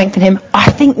angel to strengthen him,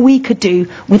 I think we could do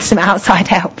with some outside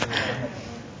help.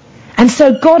 And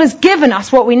so God has given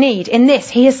us what we need in this.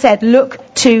 He has said,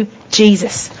 look to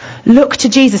Jesus. Look to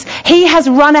Jesus. He has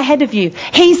run ahead of you.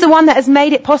 He's the one that has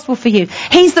made it possible for you.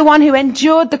 He's the one who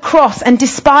endured the cross and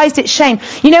despised its shame.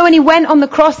 You know, when he went on the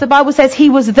cross, the Bible says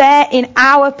he was there in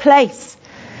our place.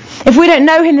 If we don't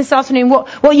know him this afternoon,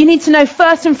 what you need to know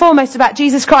first and foremost about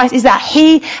Jesus Christ is that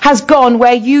he has gone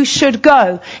where you should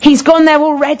go. He's gone there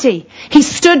already. He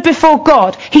stood before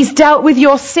God. He's dealt with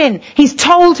your sin. He's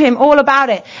told him all about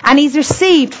it. And he's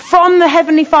received from the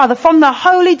Heavenly Father, from the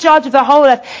Holy Judge of the whole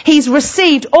earth, he's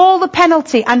received all the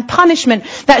penalty and punishment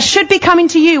that should be coming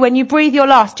to you when you breathe your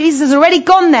last. Jesus has already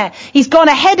gone there. He's gone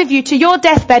ahead of you to your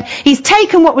deathbed. He's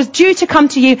taken what was due to come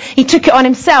to you. He took it on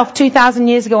himself 2,000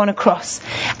 years ago on a cross.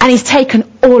 And he's taken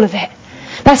all of it.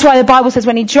 That's why the Bible says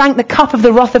when he drank the cup of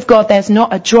the wrath of God, there's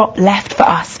not a drop left for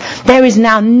us. There is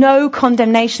now no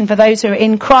condemnation for those who are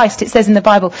in Christ, it says in the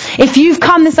Bible. If you've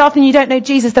come this afternoon and you don't know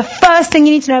Jesus, the first thing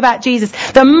you need to know about Jesus,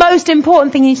 the most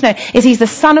important thing you need to know, is he's the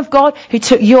Son of God who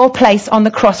took your place on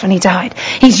the cross when he died.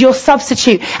 He's your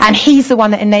substitute, and he's the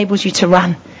one that enables you to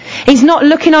run. He's not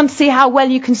looking on to see how well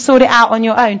you can sort it out on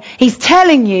your own. He's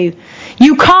telling you,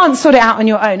 you can't sort it out on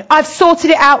your own. I've sorted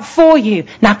it out for you.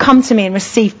 Now come to me and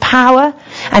receive power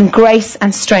and grace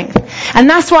and strength. And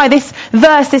that's why this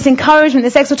verse, this encouragement,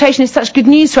 this exhortation is such good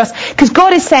news to us. Because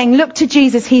God is saying, look to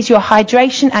Jesus. He's your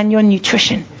hydration and your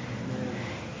nutrition.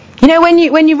 You know, when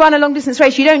you run a long distance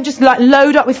race, you don't just like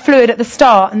load up with fluid at the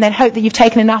start and then hope that you've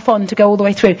taken enough on to go all the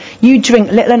way through. You drink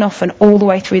little and often all the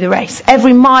way through the race.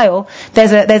 Every mile,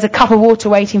 there's a cup of water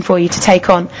waiting for you to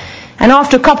take on. And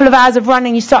after a couple of hours of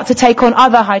running, you start to take on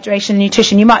other hydration and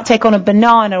nutrition. You might take on a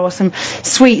banana or some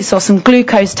sweets or some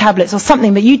glucose tablets or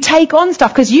something. But you take on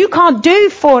stuff because you can't do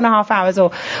 4.5 hours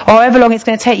or however long it's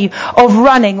going to take you of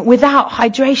running without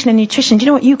hydration and nutrition. Do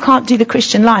you know what? You can't do the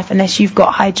Christian life unless you've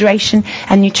got hydration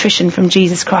and nutrition from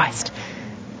Jesus Christ.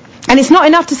 And it's not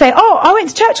enough to say, oh, I went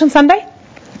to church on Sunday.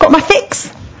 Got my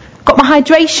fix. Got my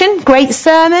hydration. Great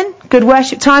sermon. Good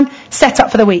worship time. Set up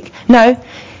for the week. No.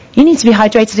 You need to be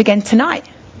hydrated again tonight.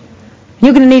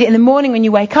 You're going to need it in the morning when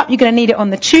you wake up. You're going to need it on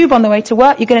the tube on the way to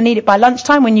work. You're going to need it by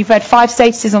lunchtime when you've read 5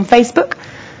 statuses on Facebook.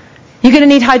 You're going to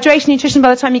need hydration, nutrition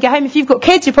by the time you get home. If you've got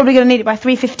kids, you're probably going to need it by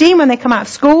 3:15 when they come out of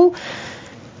school.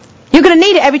 You're going to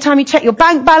need it every time you check your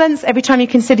bank balance, every time you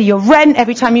consider your rent,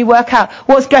 every time you work out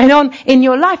what's going on in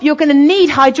your life. You're going to need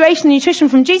hydration and nutrition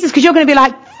from Jesus because you're going to be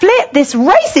like, flip, this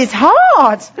race is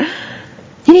hard.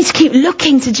 You need to keep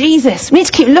looking to Jesus. We need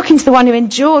to keep looking to the one who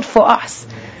endured for us.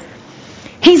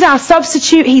 He's our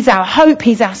substitute. He's our hope.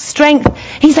 He's our strength.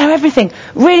 He's our everything.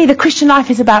 Really, the Christian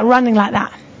life is about running like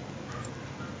that.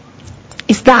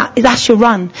 That's your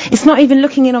run. It's not even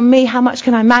looking in on me. How much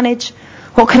can I manage?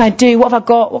 What can I do? What have I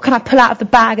got? What can I pull out of the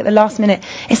bag at the last minute?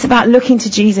 It's about looking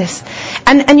to Jesus.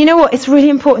 And you know what? It's really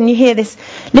important you hear this.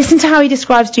 Listen to how he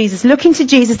describes Jesus. Looking to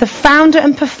Jesus, the founder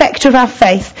and perfecter of our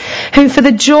faith, who for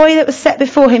the joy that was set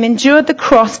before him endured the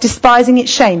cross, despising its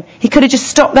shame. He could have just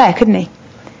stopped there, couldn't he?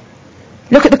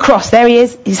 Look at the cross. There he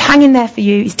is. He's hanging there for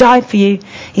you. He's died for you.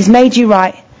 He's made you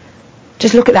right.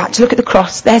 Just look at that. Just look at the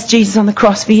cross. There's Jesus on the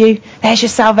cross for you. There's your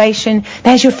salvation.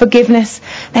 There's your forgiveness.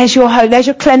 There's your hope. There's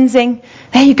your cleansing.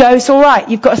 There you go. It's all right.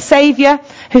 You've got a Saviour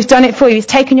who's done it for you. He's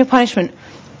taken your punishment.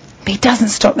 But he doesn't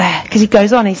stop there because he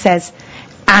goes on. He says,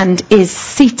 and is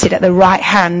seated at the right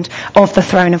hand of the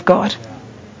throne of God.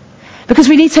 Because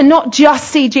we need to not just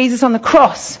see Jesus on the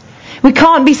cross. We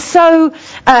can't be so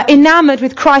enamoured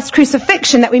with Christ's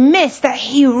crucifixion that we miss that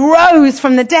he rose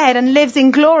from the dead and lives in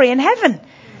glory in heaven.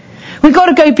 We've got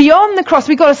to go beyond the cross.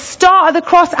 We've got to start at the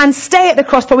cross and stay at the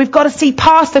cross, but we've got to see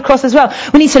past the cross as well.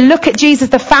 We need to look at Jesus,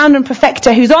 the founder and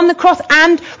perfecter, who's on the cross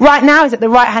and right now is at the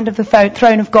right hand of the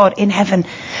throne of God in heaven,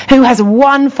 who has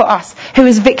won for us, who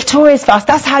is victorious for us.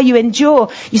 That's how you endure.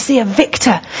 You see a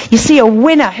victor. You see a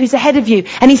winner who's ahead of you.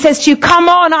 And he says to you, come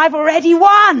on, I've already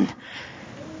won.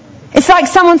 It's like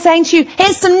someone saying to you,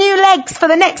 here's some new legs for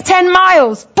the next 10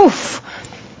 miles. Boof.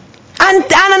 And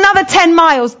another 10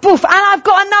 miles, boof, and I've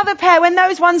got another pair when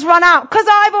those ones run out, because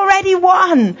I've already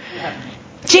won. Yeah.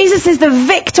 Jesus is the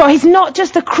victor. He's not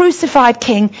just the crucified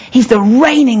king, he's the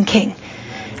reigning king.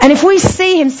 And if we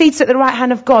see him seated at the right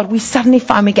hand of God, we suddenly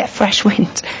find we get fresh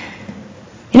wind.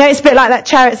 You know, it's a bit like that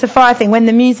Chariots of Fire thing when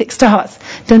the music starts.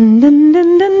 Dun, dun,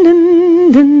 dun, dun,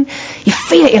 dun, dun. You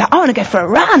feel it. You're like, I want to go for a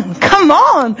run. Come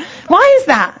on. Why is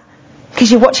that?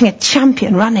 Because you're watching a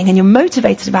champion running and you're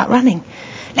motivated about running.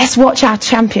 Let's watch our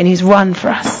champion who's run for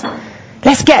us.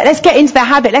 Let's get into the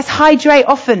habit. Let's hydrate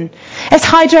often. Let's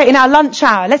hydrate in our lunch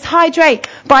hour. Let's hydrate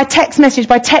by text message,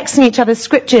 by texting each other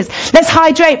scriptures. Let's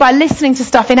hydrate by listening to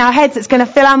stuff in our heads that's going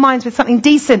to fill our minds with something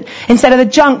decent instead of the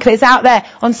junk that is out there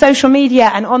on social media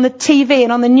and on the TV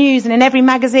and on the news and in every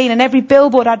magazine and every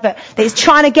billboard advert that is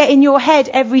trying to get in your head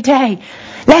every day.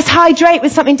 Let's hydrate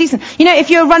with something decent. You know,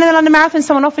 if you're running the London Marathon,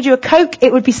 someone offered you a Coke,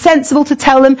 it would be sensible to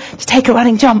tell them to take a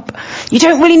running jump. You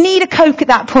don't really need a Coke at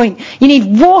that point. You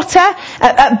need water.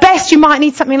 At best, you might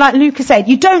need something like Lucozade.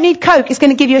 You don't need Coke. It's going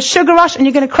to give you a sugar rush and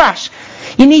you're going to crash.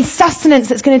 You need sustenance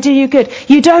that's going to do you good.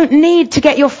 You don't need to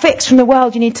get your fix from the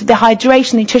world. You need the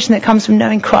hydration, nutrition that comes from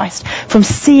knowing Christ, from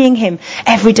seeing him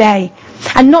every day.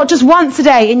 And not just once a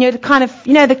day in your kind of,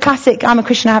 you know, the classic, I'm a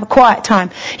Christian, I have a quiet time.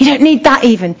 You don't need that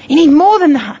even. You need more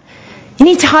than that. You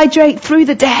need to hydrate through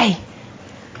the day.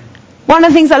 One of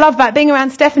the things I love about being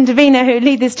around Steph and Davina, who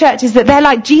lead this church, is that they're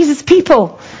like Jesus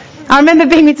people. I remember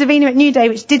being with Davina at New Day,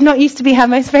 which did not used to be her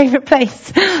most favourite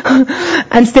place.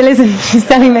 And still isn't, she's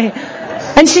telling me.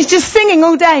 And she's just singing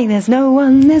all day. There's no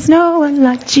one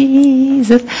like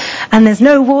Jesus. And there's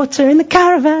no water in the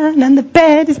caravan. And the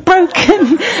bed is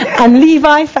broken. And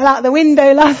Levi fell out the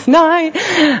window last night.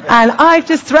 And I've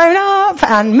just thrown up.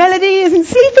 And Melody isn't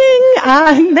sleeping.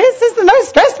 And this is the most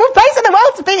stressful place in the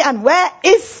world to be. And where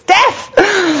is Steph?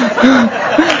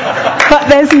 But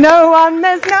there's no one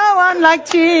like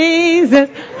Jesus.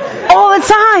 All the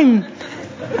time.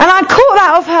 And I caught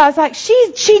that of her. I was like,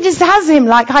 she just has him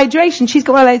like hydration. She's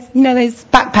got one of those, you know, those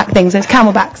backpack things, those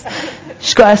camelbacks.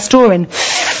 She's got her straw in.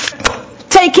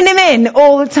 Taking him in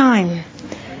all the time.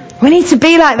 We need to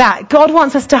be like that. God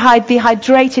wants us to be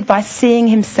hydrated by seeing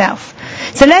himself.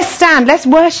 So let's stand. Let's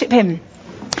worship him.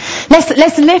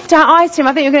 Let's lift our eyes to him.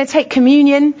 I think we're going to take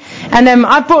communion. And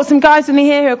I've brought some guys with me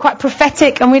here who are quite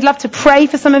prophetic. And we'd love to pray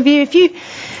for some of you. If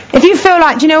you feel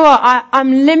like, do you know what?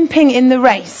 I'm limping in the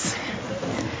race.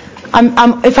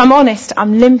 If I'm honest,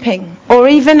 I'm limping. Or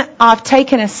even I've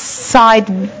taken a side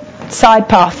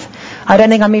path. I don't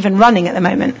think I'm even running at the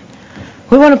moment.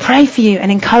 We want to pray for you and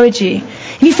encourage you.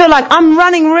 If you feel like I'm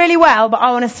running really well, but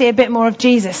I want to see a bit more of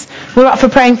Jesus, we're up for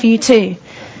praying for you too.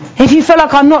 If you feel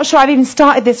like I'm not sure I've even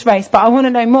started this race, but I want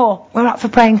to know more, we're up for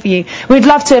praying for you. We'd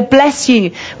love to bless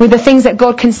you with the things that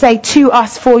God can say to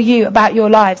us for you about your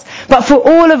lives. But for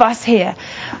all of us here,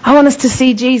 I want us to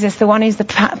see Jesus, the one who's the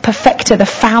perfecter, the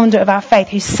founder of our faith,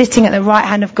 who's sitting at the right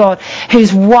hand of God,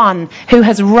 who's won, who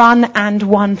has run and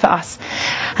won for us.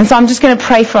 And so I'm just going to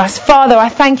pray for us. Father, I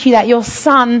thank you that your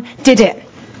Son did it.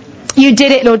 You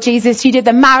did it, Lord Jesus. You did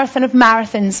the marathon of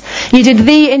marathons. You did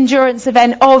the endurance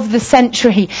event of the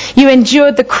century. You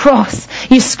endured the cross.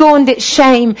 You scorned its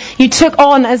shame. You took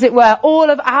on, as it were, all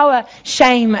of our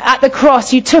shame at the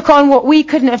cross. You took on what we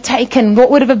couldn't have taken,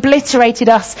 what would have obliterated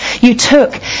us. You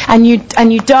took and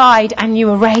you died and you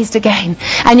were raised again.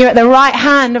 And you're at the right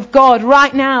hand of God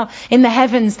right now in the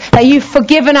heavens. That you've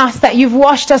forgiven us, that you've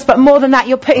washed us, but more than that,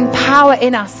 you're putting power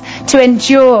in us to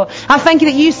endure. I thank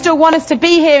you that you still want us to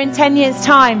be here in 10 years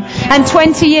time and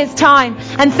 20 years time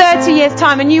and 30 years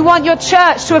time, and you want your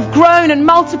church to have grown and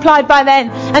multiplied by then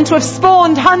and to have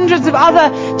spawned hundreds of other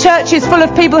churches full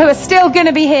of people who are still going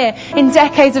to be here in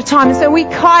decades of time. And so we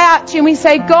cry out to you and we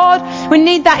say, God, we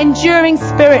need that enduring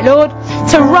spirit, Lord,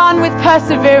 to run with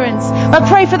perseverance. I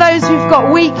pray for those who've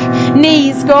got weak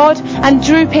knees, God, and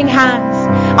drooping hands.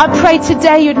 I pray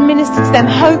today you administer to them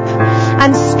hope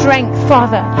and strength,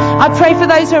 Father. I pray for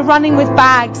those who are running with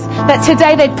bags, that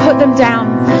today they'd put them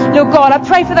down. Lord God, I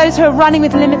pray for those who are running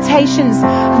with limitations,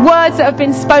 words that have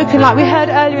been spoken, like we heard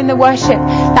earlier in the worship,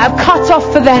 that have cut off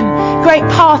for them great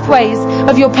pathways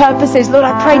of your purposes. Lord,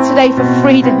 I pray today for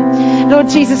freedom. Lord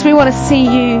Jesus, we want to see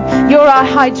you. You're our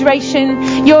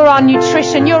hydration. You're our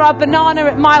nutrition. You're our banana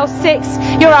at mile 6.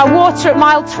 You're our water at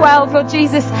mile 12, Lord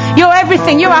Jesus. You're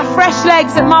everything. You're our fresh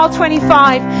legs at mile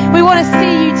 25. We want to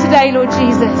see you today, Lord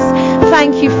Jesus.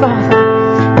 Thank you,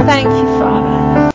 Father. Thank you.